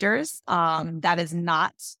procedures. That is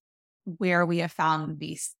not where we have found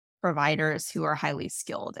these providers who are highly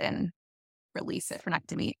skilled in release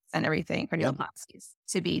frenectomy and everything, cardioplasties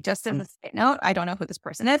to be. Just as a side note, I don't know who this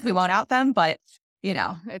person is. We won't out them, but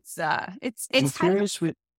it's I'm curious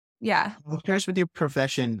with your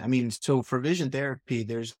profession. I mean, so for vision therapy,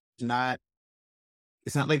 it's not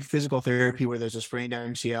like physical therapy where there's a sprained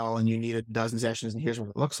MCL and you need a dozen sessions and here's what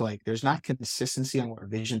it looks like. There's not consistency on what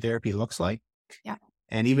vision therapy looks like. Yeah.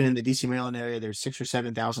 And even in the DC, Maryland area, there's 6,000 or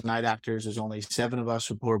 7,000 eye doctors. There's only 7 of us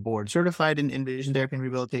who are board certified in vision therapy and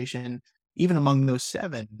rehabilitation. Even among those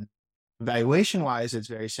 7, evaluation-wise, it's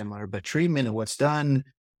very similar, but treatment and what's done,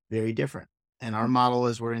 very different. And our model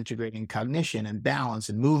is we're integrating cognition and balance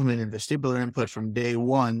and movement and vestibular input from day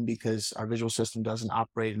one because our visual system doesn't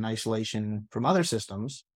operate in isolation from other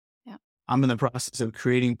systems. Yeah. I'm in the process of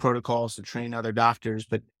creating protocols to train other doctors,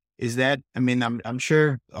 but I'm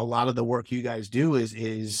sure a lot of the work you guys do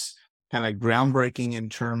is kind of groundbreaking in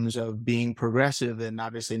terms of being progressive and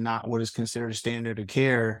obviously not what is considered a standard of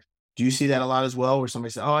care. Do you see that a lot as well, where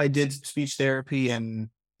somebody says, "Oh, I did speech therapy, and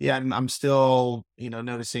yeah, I'm still,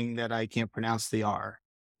 noticing that I can't pronounce the R."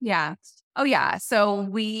 Yeah. Oh, yeah. So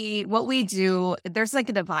what we do, there's like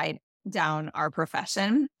a divide down our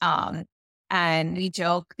profession, and we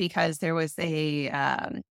joke because there was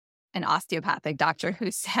an osteopathic doctor who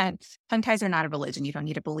said, "Tongue ties are not a religion. You don't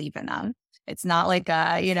need to believe in them." It's not like,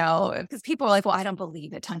 because people are like, well, I don't believe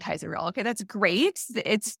that tongue ties are real. Okay, that's great.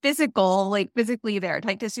 It's physical, like physically there.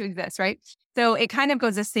 Tight tissue exists, right? So it kind of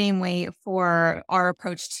goes the same way for our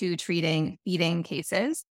approach to treating feeding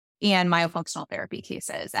cases and myofunctional therapy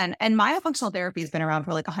cases. And myofunctional therapy has been around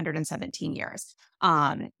for like 117 years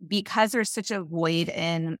because there's such a void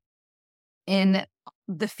in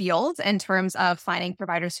the field in terms of finding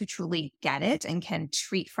providers who truly get it and can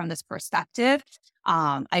treat from this perspective.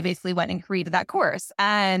 I basically went and created that course.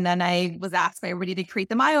 And then I was asked by everybody to create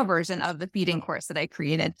the myo version of the feeding course that I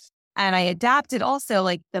created. And I adapted also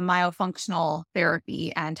like the myofunctional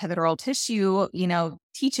therapy and tethered oral tissue,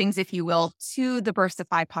 teachings, if you will, to the burst of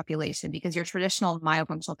 5 population, because your traditional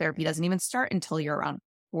myofunctional therapy doesn't even start until you're around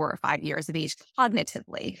 4 or 5 years of age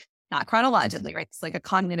cognitively, not chronologically, right? It's like a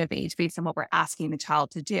cognitive age based on what we're asking the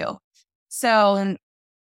child to do. So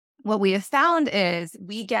what we have found is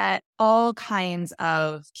we get all kinds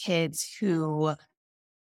of kids who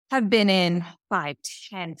have been in 5,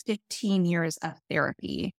 10, 15 years of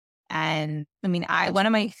therapy. And one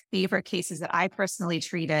of my favorite cases that I personally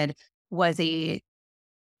treated was a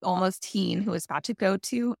almost teen who was about to go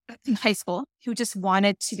to high school who just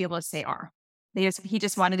wanted to be able to say R. He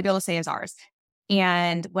just wanted to be able to say his R's.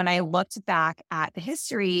 And when I looked back at the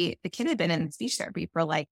history, the kid had been in speech therapy for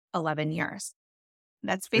like 11 years.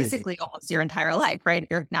 That's basically almost your entire life, right?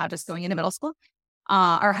 You're now just going into middle school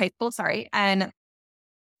or high school, sorry. And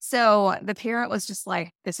so the parent was just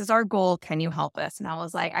like, "This is our goal. Can you help us?" And I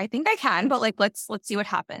was like, "I think I can, but like, let's see what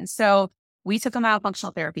happens." So we took a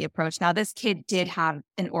myofunctional therapy approach. Now, this kid did have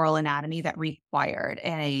an oral anatomy that required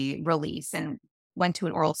a release and went to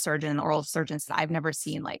an oral surgeon. The oral surgeon said, "I've never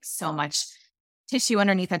seen like so much tissue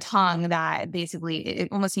underneath a tongue that basically it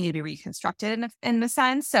almost needed to be reconstructed in the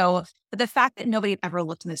sense." So, but the fact that nobody had ever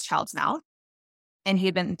looked in this child's mouth, and he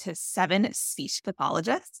had been to 7 speech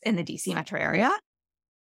pathologists in the DC metro area.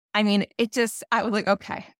 I was like,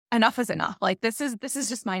 okay, enough is enough. Like this is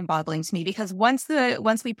just mind boggling to me, because once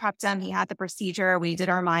we prepped him, he had the procedure, we did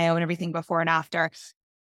our myo and everything before and after.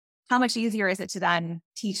 How much easier is it to then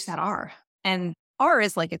teach that R? And R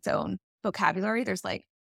is like its own vocabulary. There's like,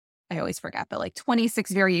 I always forget, but like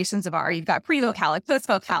 26 variations of R. You've got pre-vocalic,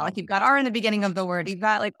 post-vocalic. You've got R in the beginning of the word. You've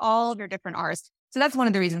got like all of your different Rs. So that's one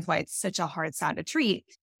of the reasons why it's such a hard sound to treat,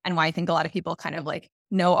 and why I think a lot of people kind of like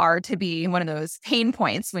know R to be one of those pain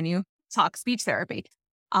points when you talk speech therapy.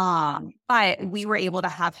 But we were able to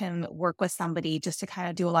have him work with somebody just to kind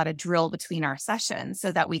of do a lot of drill between our sessions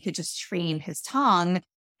so that we could just train his tongue.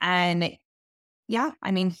 And yeah,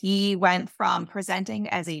 I mean, he went from presenting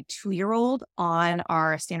as a 2-year-old on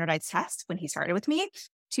our standardized test when he started with me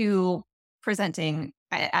to presenting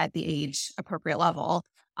at the age appropriate level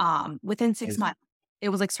within 6 months. It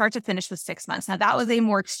was like start to finish with 6 months. Now, that was a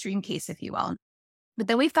more extreme case, if you will. But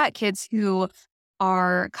then we've got kids who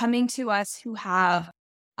are coming to us who have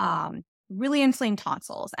really inflamed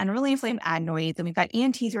tonsils and really inflamed adenoids. And we've got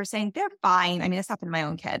ENTs who are saying they're fine. I mean, this happened to my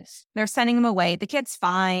own kid. They're sending them away. The kid's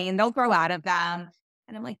fine. They'll grow out of them.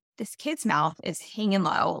 And I'm like, this kid's mouth is hanging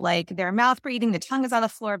low. Like their mouth breathing, the tongue is on the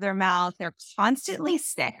floor of their mouth. They're constantly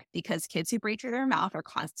sick because kids who breathe through their mouth are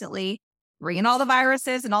constantly bringing all the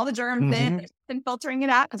viruses and all the germs in and filtering it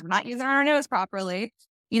out because we're not using our nose properly,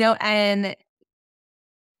 and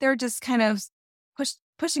they're just kind of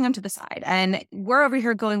pushing them to the side. And we're over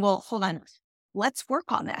here going, well, hold on, let's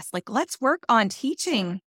work on this. Like, let's work on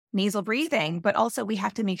teaching nasal breathing, but also we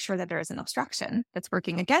have to make sure that there is an obstruction that's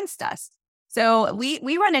working against us. So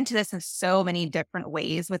we run into this in so many different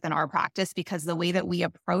ways within our practice because the way that we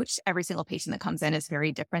approach every single patient that comes in is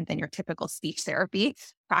very different than your typical speech therapy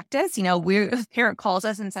practice. A parent calls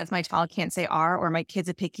us and says, my child can't say R, or my kid's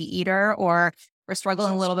a picky eater, or we're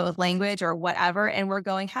struggling a little bit with language or whatever. And we're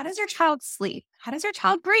going, how does your child sleep? How does your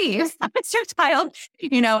child breathe? How does your child,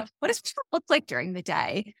 what does your child look like during the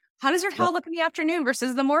day? How does your child look in the afternoon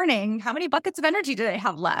versus the morning? How many buckets of energy do they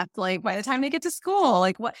have left? Like by the time they get to school,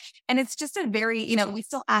 like what? And it's just a very, we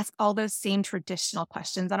still ask all those same traditional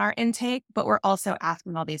questions on our intake, but we're also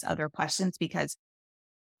asking all these other questions because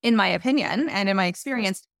in my opinion and in my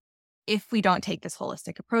experience, if we don't take this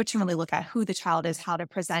holistic approach and really look at who the child is, how they're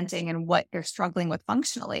presenting and what they're struggling with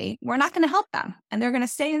functionally, we're not going to help them. And they're going to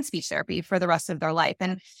stay in speech therapy for the rest of their life.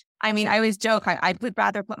 And I mean, I always joke, I would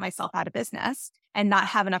rather put myself out of business and not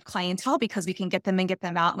have enough clientele because we can get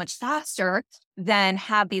them out much faster than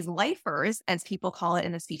have these lifers, as people call it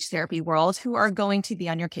in the speech therapy world, who are going to be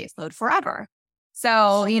on your caseload forever.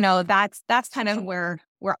 So, that's kind of where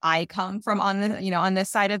I come from on the, on this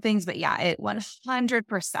side of things. But yeah, it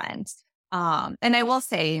 100%. And I will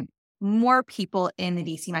say more people in the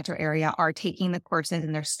DC metro area are taking the courses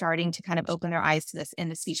and they're starting to kind of open their eyes to this in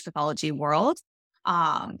the speech pathology world.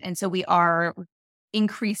 And so we are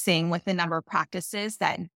increasing with the number of practices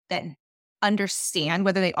that understand,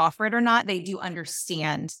 whether they offer it or not, they do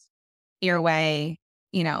understand airway,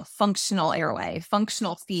 functional airway,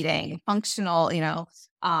 functional feeding, functional,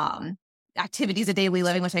 activities of daily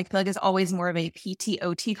living, which I feel like is always more of a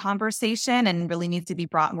PT/OT conversation and really needs to be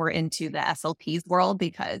brought more into the SLP's world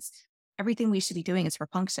because everything we should be doing is for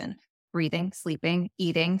function, breathing, sleeping,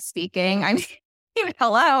 eating, speaking. I mean,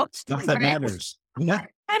 hello. Stuff that matters. Yeah.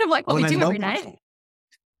 Kind of like what we do every night.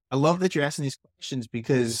 I love that you're asking these questions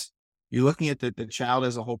because you're looking at the child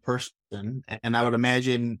as a whole person. And I would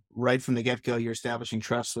imagine right from the get-go, you're establishing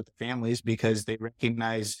trust with the families because they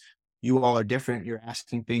recognize you all are different. You're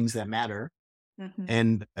asking things that matter. Mm-hmm.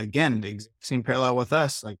 And again, the same parallel with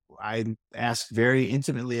us. Like I ask very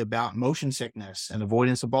intimately about motion sickness and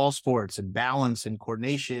avoidance of ball sports and balance and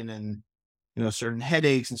coordination and, certain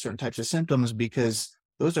headaches and certain types of symptoms, because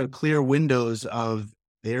those are clear windows of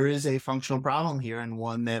there is a functional problem here and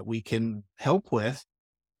one that we can help with.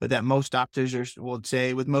 But that most doctors will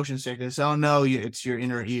say with motion sickness, oh no, it's your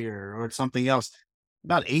inner ear or it's something else.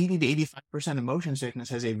 About 80 to 85% of motion sickness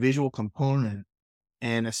has a visual component.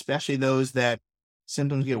 And especially those that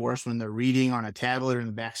symptoms get worse when they're reading on a tablet or in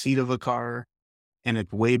the back seat of a car. And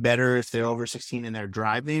it's way better if they're over 16 and they're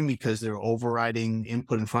driving because they're overriding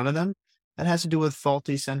input in front of them. That has to do with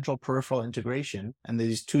faulty central peripheral integration. And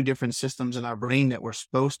these two different systems in our brain that we're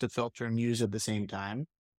supposed to filter and use at the same time.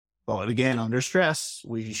 But again, under stress,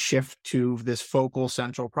 we shift to this focal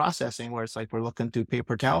central processing where it's like we're looking through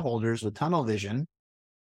paper towel holders with tunnel vision.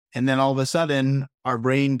 And then all of a sudden, our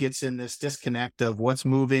brain gets in this disconnect of what's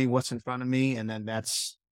moving, what's in front of me. And then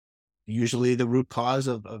that's usually the root cause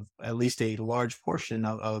of at least a large portion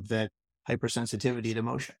of that hypersensitivity to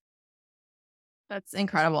motion. That's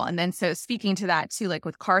incredible. And then so speaking to that too, like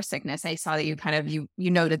with car sickness, I saw that you kind of, you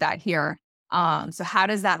noted that here. So how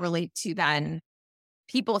does that relate to then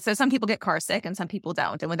people? So some people get car sick and some people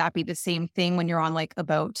don't. And would that be the same thing when you're on like a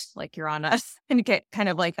boat, like you're on us and you get kind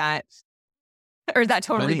of like that? Or is that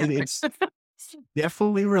totally different? It's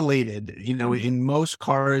definitely related. In most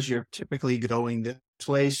cars, you're typically going this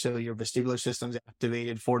way. So your vestibular system's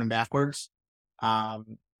activated forward and backwards.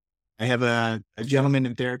 And I have a gentleman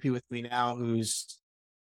in therapy with me now whose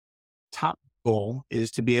top goal is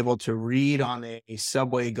to be able to read on a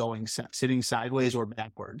subway going sitting sideways or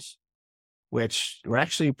backwards, which we're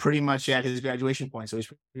actually pretty much at his graduation point. So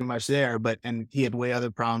he's pretty much there, and he had way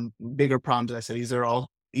other bigger problems. I said, these are all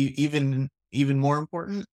even more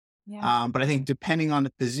important. Yeah. But I think depending on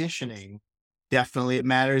the positioning, definitely it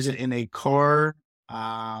matters in a car.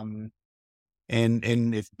 And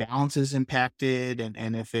if balance is impacted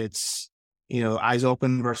and if it's, eyes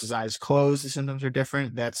open versus eyes closed, the symptoms are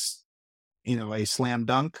different. That's, a slam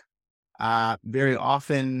dunk. Very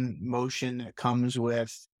often motion that comes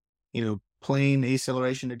with, plane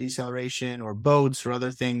acceleration or deceleration or boats or other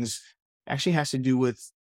things actually has to do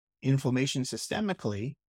with inflammation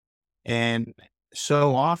systemically. And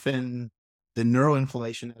so often the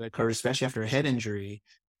neuroinflammation that occurs, especially after a head injury,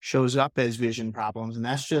 shows up as vision problems. And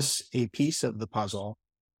that's just a piece of the puzzle.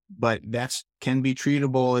 But that's can be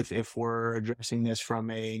treatable if we're addressing this from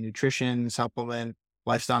a nutrition, supplement,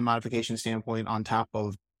 lifestyle modification standpoint on top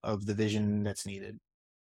of the vision that's needed.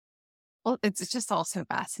 Well, it's just all so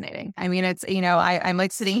fascinating. I mean, it's, I'm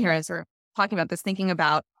like sitting here as we're talking about this, thinking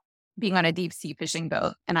about being on a deep sea fishing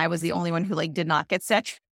boat. And I was the only one who like did not get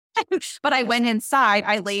sick. But I went inside,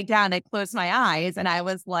 I laid down, I closed my eyes, and I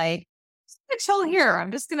was like, chill here.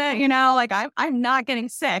 I'm just gonna, like I'm not getting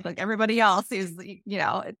sick like everybody else is,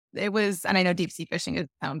 it was, and I know deep sea fishing is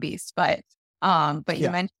its own beast, but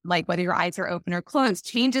you mentioned like whether your eyes are open or closed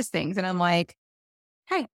changes things. And I'm like,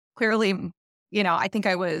 hey, clearly, I think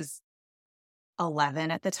I was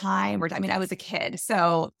 11 at the time, I was a kid.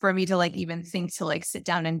 So for me to like even think to like sit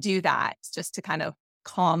down and do that just to kind of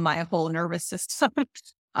calm my whole nervous system,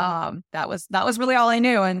 that was really all I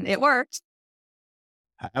knew, and it worked.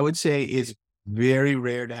 I would say it's very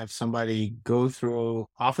rare to have somebody go through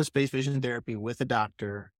office-based vision therapy with a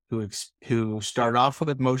doctor who started off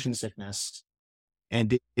with motion sickness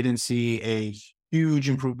and didn't see a huge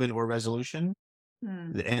improvement or resolution.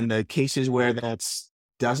 And the cases where that's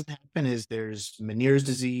doesn't happen is there's Meniere's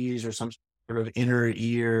disease or some sort of inner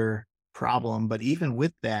ear problem. But even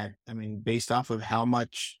with that, I mean, based off of how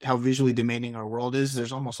visually demanding our world is,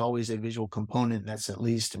 there's almost always a visual component that's at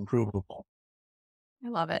least improvable. I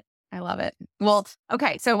love it. I love it. Well,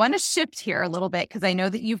 okay. So I want to shift here a little bit because I know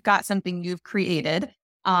that you've got something you've created.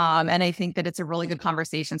 And I think that it's a really good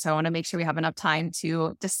conversation. So I want to make sure we have enough time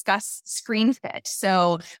to discuss ScreenFit.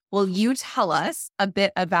 So will you tell us a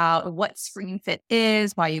bit about what ScreenFit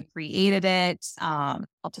is, why you created it?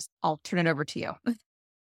 I'll turn it over to you.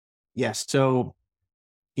 Yes. So,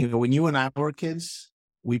 when you and I were kids,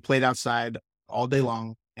 we played outside all day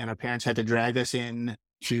long and our parents had to drag us in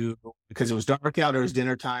because it was dark out or it was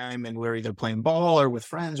dinner time and we're either playing ball or with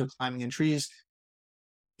friends or climbing in trees.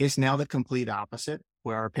 It's now the complete opposite,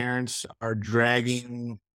 where our parents are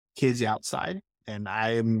dragging kids outside. And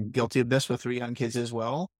I am guilty of this with 3 young kids as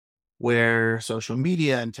well, where social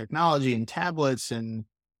media and technology and tablets and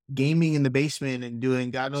gaming in the basement and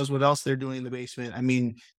doing God knows what else they're doing in the basement. I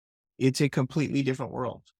mean, it's a completely different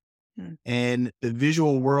world. And the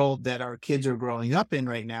visual world that our kids are growing up in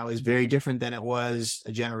right now is very different than it was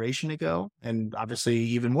a generation ago. And obviously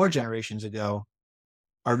even more generations ago.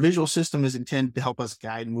 Our visual system is intended to help us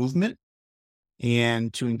guide movement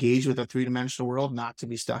and to engage with a 3-dimensional world, not to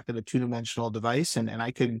be stuck in a 2-dimensional device.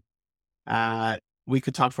 And we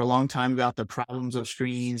could talk for a long time about the problems of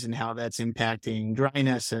screens and how that's impacting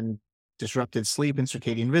dryness and disrupted sleep and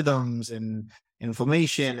circadian rhythms and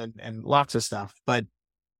inflammation and lots of stuff. But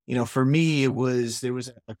for me, there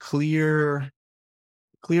was a clear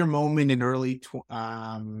moment in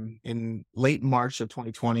late March of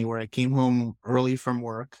 2020 where I came home early from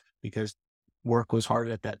work because work was hard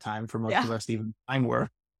at that time for most of us to even find work.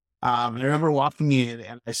 I remember walking in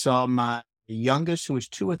and I saw my youngest, who was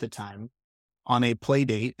 2 at the time, on a play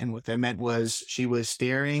date. And what that meant was she was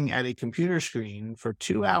staring at a computer screen for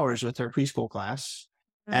 2 hours with her preschool class,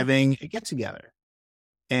 having a get together.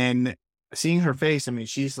 And seeing her face, I mean,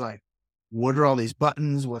 she's like, what are all these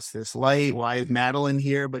buttons? What's this light? Why is Madeline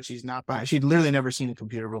here? But she'd literally never seen a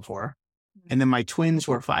computer before. And then my twins,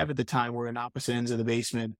 who were 5 at the time, were in opposite ends of the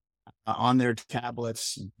basement on their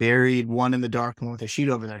tablets, buried, one in the dark and with a sheet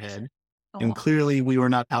over their head. And clearly we were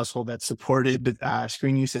not a household that supported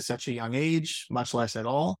screen use at such a young age, much less at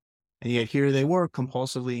all. And yet here they were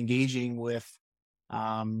compulsively engaging with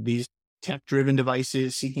these tech-driven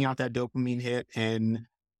devices, seeking out that dopamine hit. And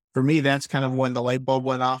for me, that's kind of when the light bulb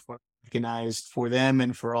went off, when I recognized for them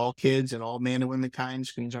and for all kids and all man and womankind,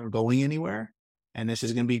 screens aren't going anywhere. And this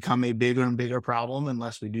is going to become a bigger and bigger problem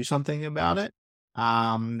unless we do something about it.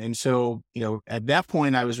 And so, at that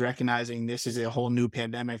point, I was recognizing this is a whole new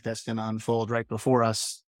pandemic that's going to unfold right before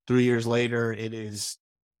us 3 years later, it is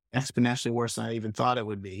exponentially worse than I even thought it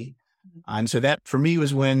would be. And so that for me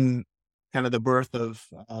was when kind of the birth of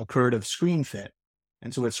occurred of ScreenFit.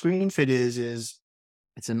 And so what ScreenFit is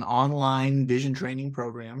it's an online vision training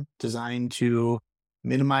program designed to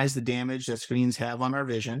minimize the damage that screens have on our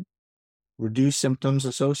vision, reduce symptoms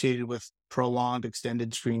associated with prolonged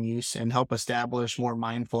extended screen use, and help establish more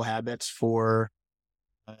mindful habits for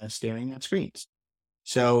staring at screens.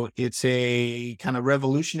 So it's a kind of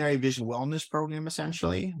revolutionary vision wellness program,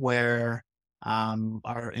 essentially, where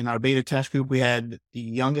in our beta test group, we had the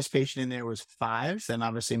youngest patient in there was 5. Then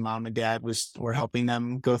obviously mom and dad were helping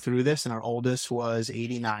them go through this, and our oldest was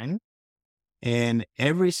 89. And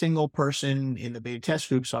every single person in the beta test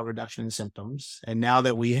group saw a reduction in symptoms. And now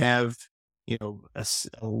that we have, a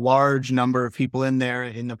large number of people in there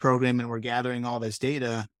in the program, and we're gathering all this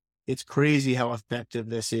data, it's crazy how effective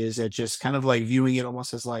this is at just kind of like viewing it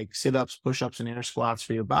almost as like sit-ups, push-ups, and air squats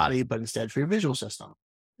for your body, but instead for your visual system.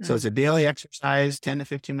 So it's a daily exercise, 10 to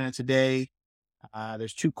 15 minutes a day.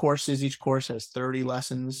 There's 2 courses. Each course has 30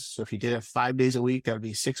 lessons. So if you did it 5 days a week, that would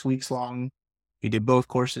be 6 weeks long. If you did both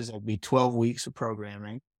courses, that would be 12 weeks of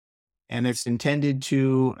programming. And it's intended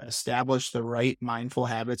to establish the right mindful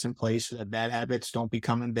habits in place so that bad habits don't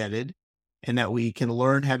become embedded, and that we can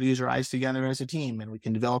learn how to use our eyes together as a team, and we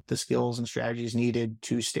can develop the skills and strategies needed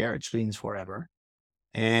to stare at screens forever.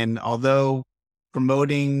 And although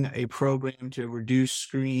promoting a program to reduce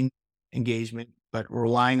screen engagement, but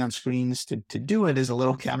relying on screens to do it is a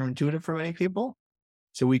little counterintuitive for many people.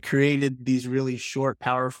 So we created these really short,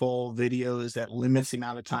 powerful videos that limits the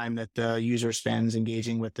amount of time that the user spends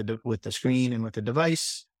engaging with the screen and with the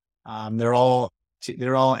device. They're all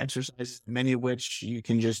exercises, many of which you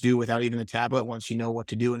can just do without even a tablet. Once you know what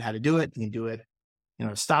to do and how to do it, you can do it, a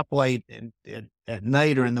stoplight at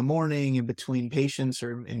night or in the morning, in between patients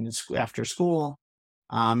or after school.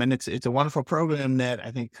 And it's a wonderful program that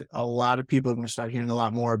I think a lot of people are going to start hearing a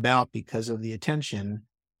lot more about because of the attention.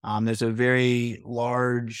 There's a very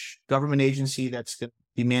large government agency that's going to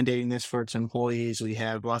be mandating this for its employees. We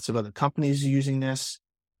have lots of other companies using this,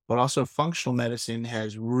 but also functional medicine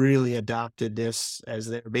has really adopted this as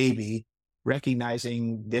their baby,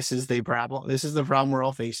 recognizing this is the problem. This is the problem we're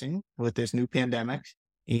all facing with this new pandemic.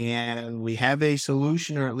 And we have a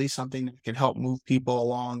solution, or at least something that can help move people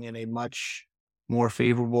along in a much more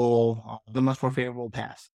favorable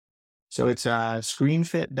path. So it's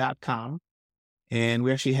screenfit.com. And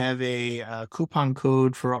we actually have a coupon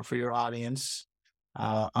code for your audience.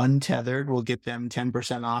 Untethered will get them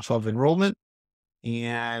 10% off of enrollment.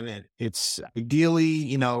 And it's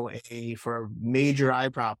ideally, for major eye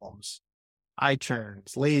problems, eye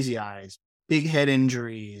turns, lazy eyes, big head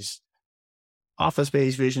injuries,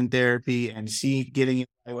 office-based vision therapy, and getting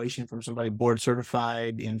evaluation from somebody board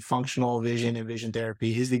certified in functional vision and vision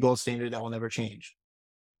therapy is the gold standard that will never change.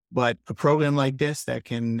 But a program like this that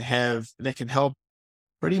can help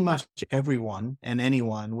pretty much everyone and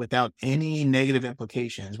anyone without any negative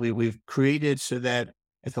implications. We've created so that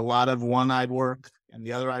it's a lot of one-eyed work and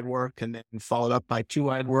the other-eyed work, and then followed up by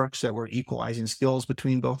 2-eyed work, so that we're equalizing skills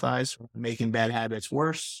between both eyes, making bad habits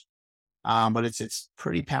worse. But it's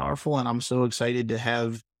pretty powerful, and I'm so excited to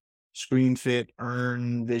have ScreenFit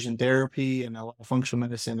earn vision therapy and functional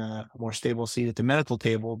medicine a more stable seat at the medical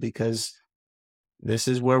table, because this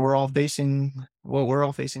is where we're all facing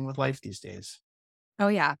with life these days. Oh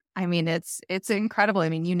yeah. I mean, it's incredible. I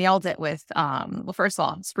mean, you nailed it with, well, first of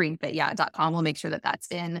all, screenfit.com. We'll make sure that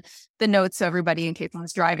that's in the notes. So everybody, in case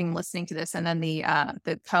someone's driving, listening to this, and then the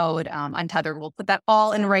code, Untethered, we'll put that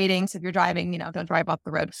all in writing. So if you're driving, don't drive off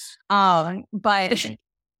the road. But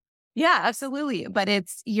yeah, absolutely. But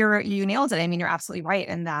you nailed it. I mean, you're absolutely right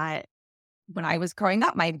in that. When I was growing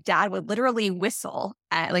up, my dad would literally whistle.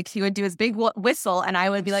 He would do his big whistle, and I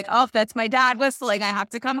would be like, "Oh, that's my dad whistling. I have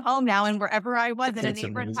to come home now." And wherever I was in a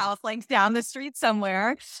neighborhood house, down the street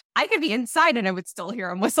somewhere, I could be inside and I would still hear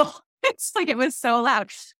him whistle. It's like it was so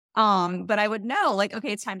loud. But I would know,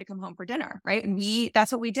 okay, it's time to come home for dinner, right? And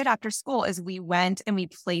that's what we did after school. Is we went and we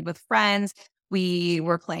played with friends. We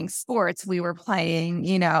were playing sports. We were playing,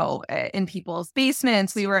 in people's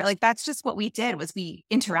basements. We were that's just what we did, was we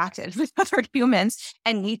interacted with other humans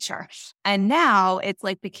and nature. And now it's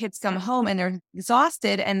like the kids come home and they're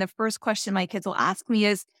exhausted. And the first question my kids will ask me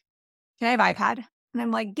is, "Can I have iPad?" And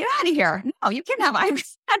I'm like, "Get out of here. No, you can't have iPad."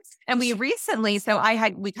 And we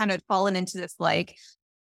kind of fallen into this,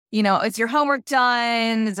 is your homework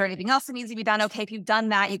done? Is there anything else that needs to be done? Okay, if you've done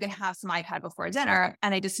that, you can have some iPad before dinner.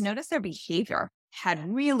 And I just noticed their behavior had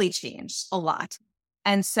really changed a lot.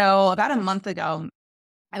 And so about a month ago,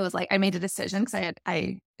 I was I made a decision, because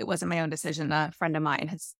it wasn't my own decision. A friend of mine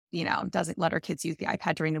has, doesn't let her kids use the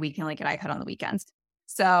iPad during the week and like an iPad on the weekends.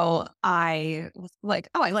 So I was like,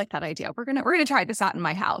 oh, I like that idea. We're gonna try this out in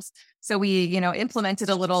my house. So we, implemented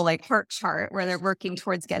a little like heart chart where they're working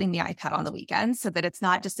towards getting the iPad on the weekends, so that it's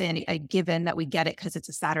not just a given that we get it because it's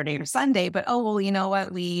a Saturday or Sunday, but oh well, you know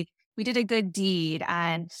what, we did a good deed,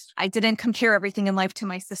 and I didn't compare everything in life to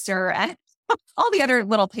my sister, and all the other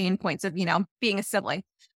little pain points of being a sibling,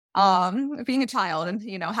 being a child,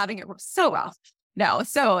 and having it work so well. No,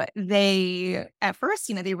 so they at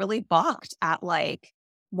first, they really balked at like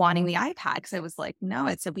wanting the iPad, because I was like, no,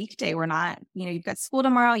 it's a weekday. We're not, you've got school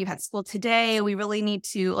tomorrow, you've had school today. We really need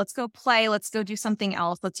to, let's go play. Let's go do something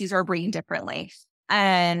else. Let's use our brain differently.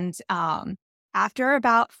 And after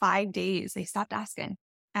about 5 days, they stopped asking.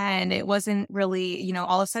 And it wasn't really,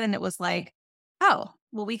 all of a sudden it was like, oh,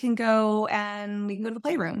 well, we can go to the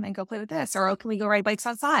playroom and go play with this, or can we go ride bikes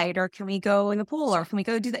outside, or can we go in the pool, or can we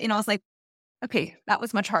go do that? I was like, okay, that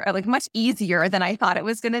was much harder, like much easier than I thought it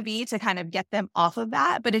was going to be to kind of get them off of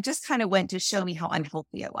that. But it just kind of went to show me how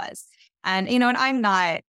unhealthy it was. And, and I'm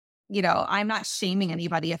not shaming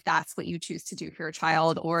anybody if that's what you choose to do for your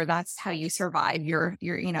child, or that's how you survive your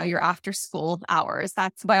after school hours.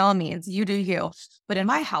 That's by all means, you do you. But in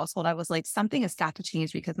my household, I was like, something has got to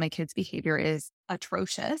change, because my kids' behavior is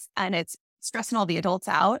atrocious and it's stressing all the adults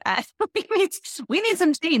out. And we need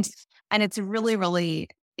some change. And it's really, really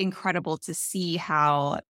incredible to see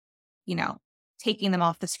how, taking them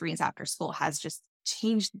off the screens after school has just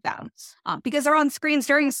changed them, because they're on screens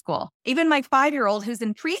during school. Even my 5-year-old who's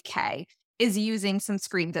in pre-K is using some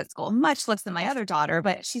screens at school, much less than my other daughter,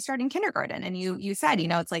 but she's starting kindergarten. And you said,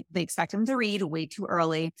 it's like they expect them to read way too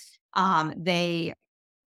early. They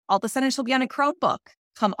all of a sudden she'll be on a Chromebook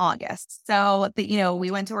come August. So we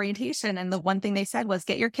went to orientation, and the one thing they said was,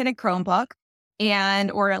 get your kid a Chromebook,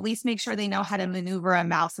 or at least make sure they know how to maneuver a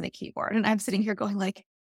mouse and a keyboard. And I'm sitting here going like,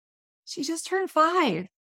 she just turned 5.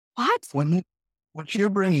 What? What you're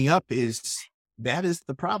bringing up that is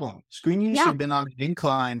the problem. Screen use has been on an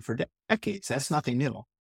incline for decades. That's nothing new.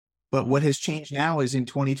 But what has changed now is in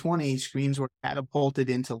 2020, screens were catapulted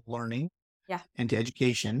into learning and to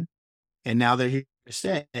education. And now they're here to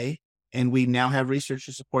stay. And we now have research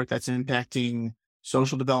to support that's impacting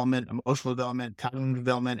social development, emotional development, cognitive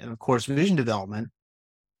development, and of course, vision development.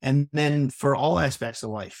 And then for all aspects of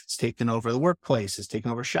life, it's taken over the workplace, it's taken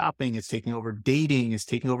over shopping, it's taking over dating, it's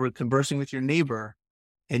taking over conversing with your neighbor.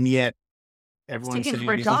 And yet everyone's taking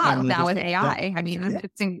over jobs now with AI. I mean,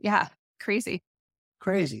 it's crazy.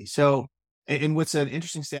 Crazy. So, and what's an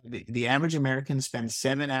interesting stat, the average American spends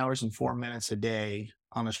 7 hours and 4 minutes a day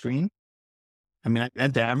on a screen. I mean,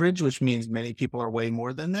 that's average, which means many people are way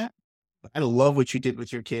more than that. I love what you did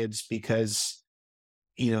with your kids, because,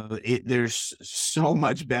 there's so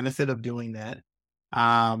much benefit of doing that.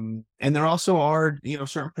 And there also are,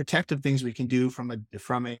 certain protective things we can do from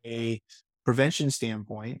a prevention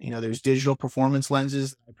standpoint. There's digital performance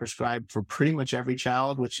lenses that I prescribe for pretty much every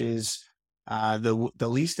child, which is the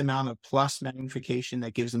least amount of plus magnification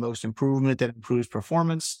that gives the most improvement, that improves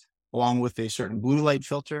performance, along with a certain blue light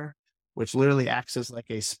filter, which literally acts as like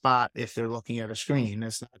a spot if they're looking at a screen.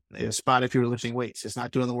 It's not a spot if you're lifting weights. It's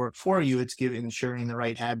not doing the work for you. It's ensuring the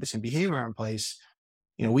right habits and behavior in place.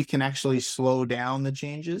 We can actually slow down the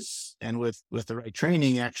changes, and with the right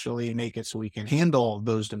training, actually make it so we can handle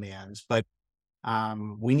those demands. But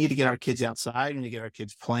we need to get our kids outside. We need to get our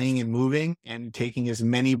kids playing and moving and taking as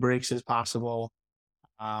many breaks as possible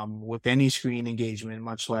with any screen engagement,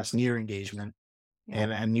 much less near engagement.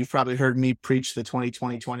 And you've probably heard me preach the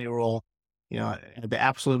 20-20-20 rule, at the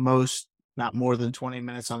absolute most, not more than 20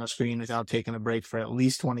 minutes on a screen without taking a break for at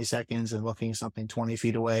least 20 seconds and looking at something 20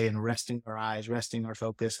 feet away and resting our eyes, resting our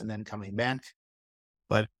focus, and then coming back.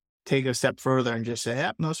 But take a step further and just say,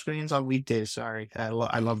 no screens on weekdays. Sorry. I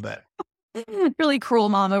love that. Really cruel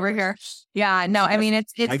mom over here. Yeah, no, I mean,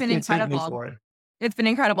 it's been incredible. It's been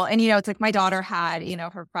incredible. And, it's like my daughter had,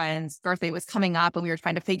 her friend's birthday was coming up, and we were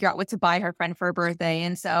trying to figure out what to buy her friend for her birthday.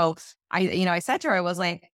 And so I said to her, I was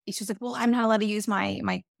like, she was like, well, I'm not allowed to use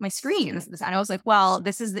my screens. And I was like, well,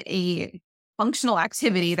 this is a functional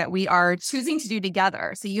activity that we are choosing to do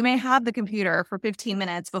together. So you may have the computer for 15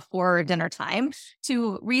 minutes before dinner time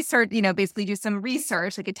to research, basically do some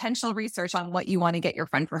research, like intentional research on what you want to get your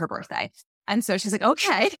friend for her birthday. And so she's like,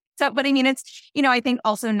 okay. So, but I mean, it's, I think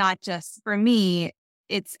also not just for me,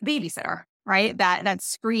 it's babysitter, right? That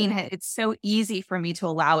screen, it's so easy for me to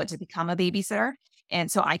allow it to become a babysitter. And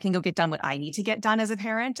so I can go get done what I need to get done as a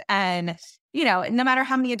parent. And, no matter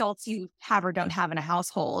how many adults you have or don't have in a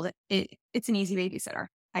household, it's an easy babysitter.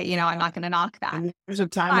 I'm not going to knock that. And there's a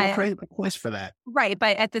time and a place for that. Right.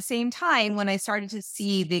 But at the same time, when I started to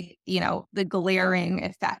see the glaring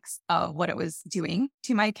effects of what it was doing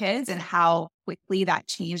to my kids and how quickly that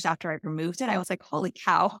changed after I removed it, I was like, holy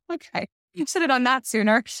cow. Okay. You should have done that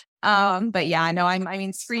sooner. But yeah,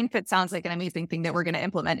 no, Screen Fit sounds like an amazing thing that we're going to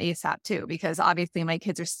implement ASAP too, because obviously my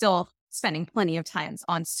kids are still spending plenty of time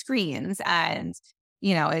on screens, and,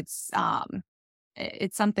 it's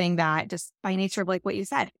something that just by nature of like what you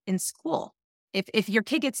said in school, if your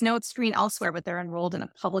kid gets no screen elsewhere, but they're enrolled in a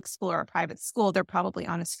public school or a private school, they're probably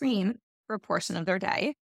on a screen for a portion of their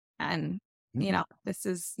day. And, this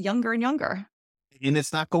is younger and younger. And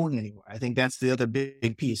it's not going anywhere. I think that's the other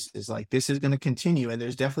big piece is like, this is going to continue. And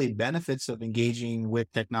there's definitely benefits of engaging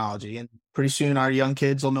with technology. And pretty soon our young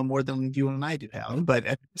kids will know more than you and I do, Helen. But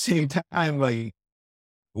at the same time, like,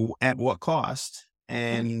 at what cost?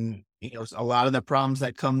 And, a lot of the problems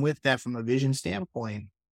that come with that from a vision standpoint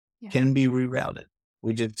can be rerouted.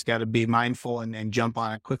 We just got to be mindful and jump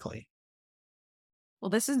on it quickly. Well,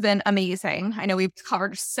 this has been amazing. I know we've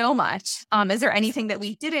covered so much. Is there anything that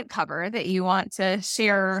we didn't cover that you want to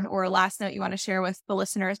share, or a last note you want to share with the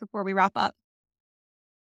listeners before we wrap up?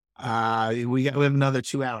 We have another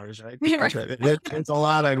 2 hours, right? There's a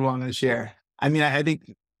lot I'd want to share. I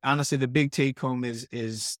think honestly, the big take home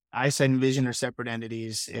is eyesight and vision are separate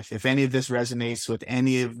entities. If any of this resonates with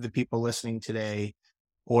any of the people listening today,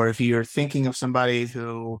 or if you're thinking of somebody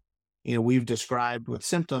who, we've described with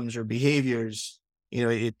symptoms or behaviors,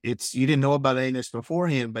 it's you didn't know about any of this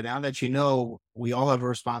beforehand, but now that you know, we all have a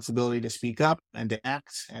responsibility to speak up and to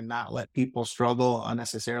act and not let people struggle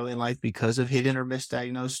unnecessarily in life because of hidden or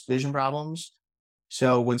misdiagnosed vision problems.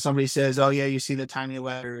 So when somebody says, oh yeah, you see the tiny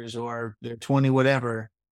letters or they're 20, whatever,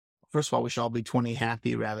 first of all, we should all be 20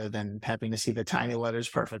 happy rather than having to see the tiny letters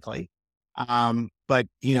perfectly. But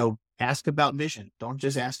ask about vision. Don't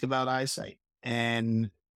just ask about eyesight.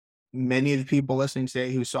 And many of the people listening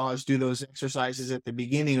today who saw us do those exercises at the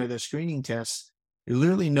beginning or the screening tests, you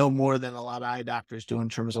literally know more than a lot of eye doctors do in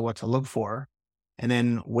terms of what to look for, and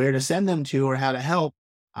then where to send them to or how to help.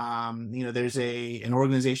 There's an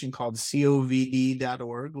organization called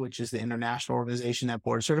FCOVD.org, which is the international organization that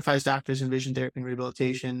board certifies doctors in vision therapy and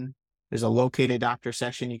rehabilitation. There's a located doctor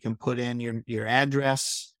section. You can put in your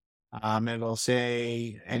address. It'll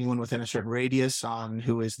say anyone within a certain radius on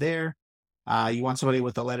who is there. You want somebody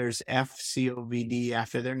with the letters FCOVD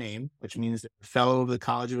after their name, which means they're a fellow of the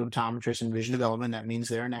College of Optometrists and Vision Development. That means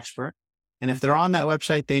they're an expert. And if they're on that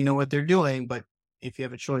website, they know what they're doing. But if you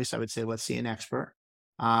have a choice, I would say, let's see an expert.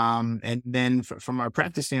 And then from our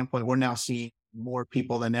practice standpoint, we're now seeing more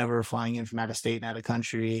people than ever flying in from out of state and out of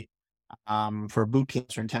country for boot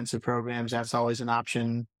camps or intensive programs. That's always an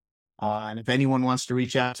option. And if anyone wants to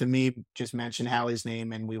reach out to me, just mention Hallie's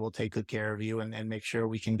name and we will take good care of you and make sure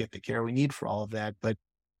we can get the care we need for all of that. But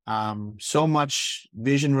so much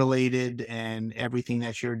vision related, and everything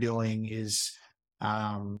that you're doing is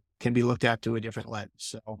can be looked at through a different lens.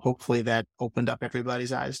 So hopefully that opened up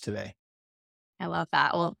everybody's eyes today. I love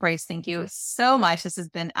that. Well, Bryce, thank you so much. This has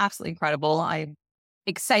been absolutely incredible. I'm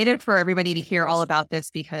excited for everybody to hear all about this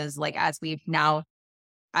because, like, as we now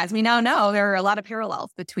know, there are a lot of parallels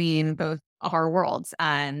between both our worlds.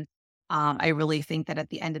 And I really think that at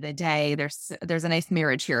the end of the day, there's a nice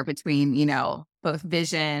marriage here between, both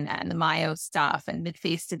vision and the myo stuff and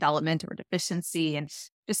mid-face development or deficiency. And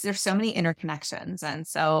just there's so many interconnections. And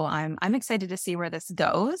so I'm excited to see where this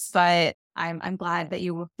goes. But I'm glad that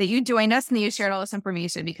you joined us and that you shared all this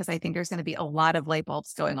information, because I think there's going to be a lot of light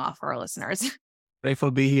bulbs going off for our listeners. Grateful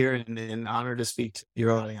to be here and an honor to speak to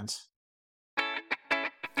your audience.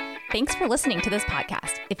 Thanks for listening to this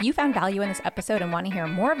podcast. If you found value in this episode and want to hear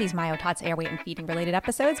more of these myotots, airway, and feeding related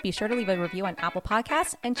episodes, be sure to leave a review on Apple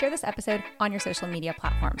Podcasts and share this episode on your social media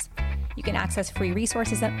platforms. You can access free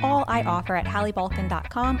resources and all I offer at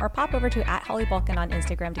HallieBalkin.com or pop over to @HallieBalkin on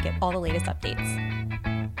Instagram to get all the latest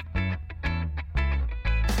updates.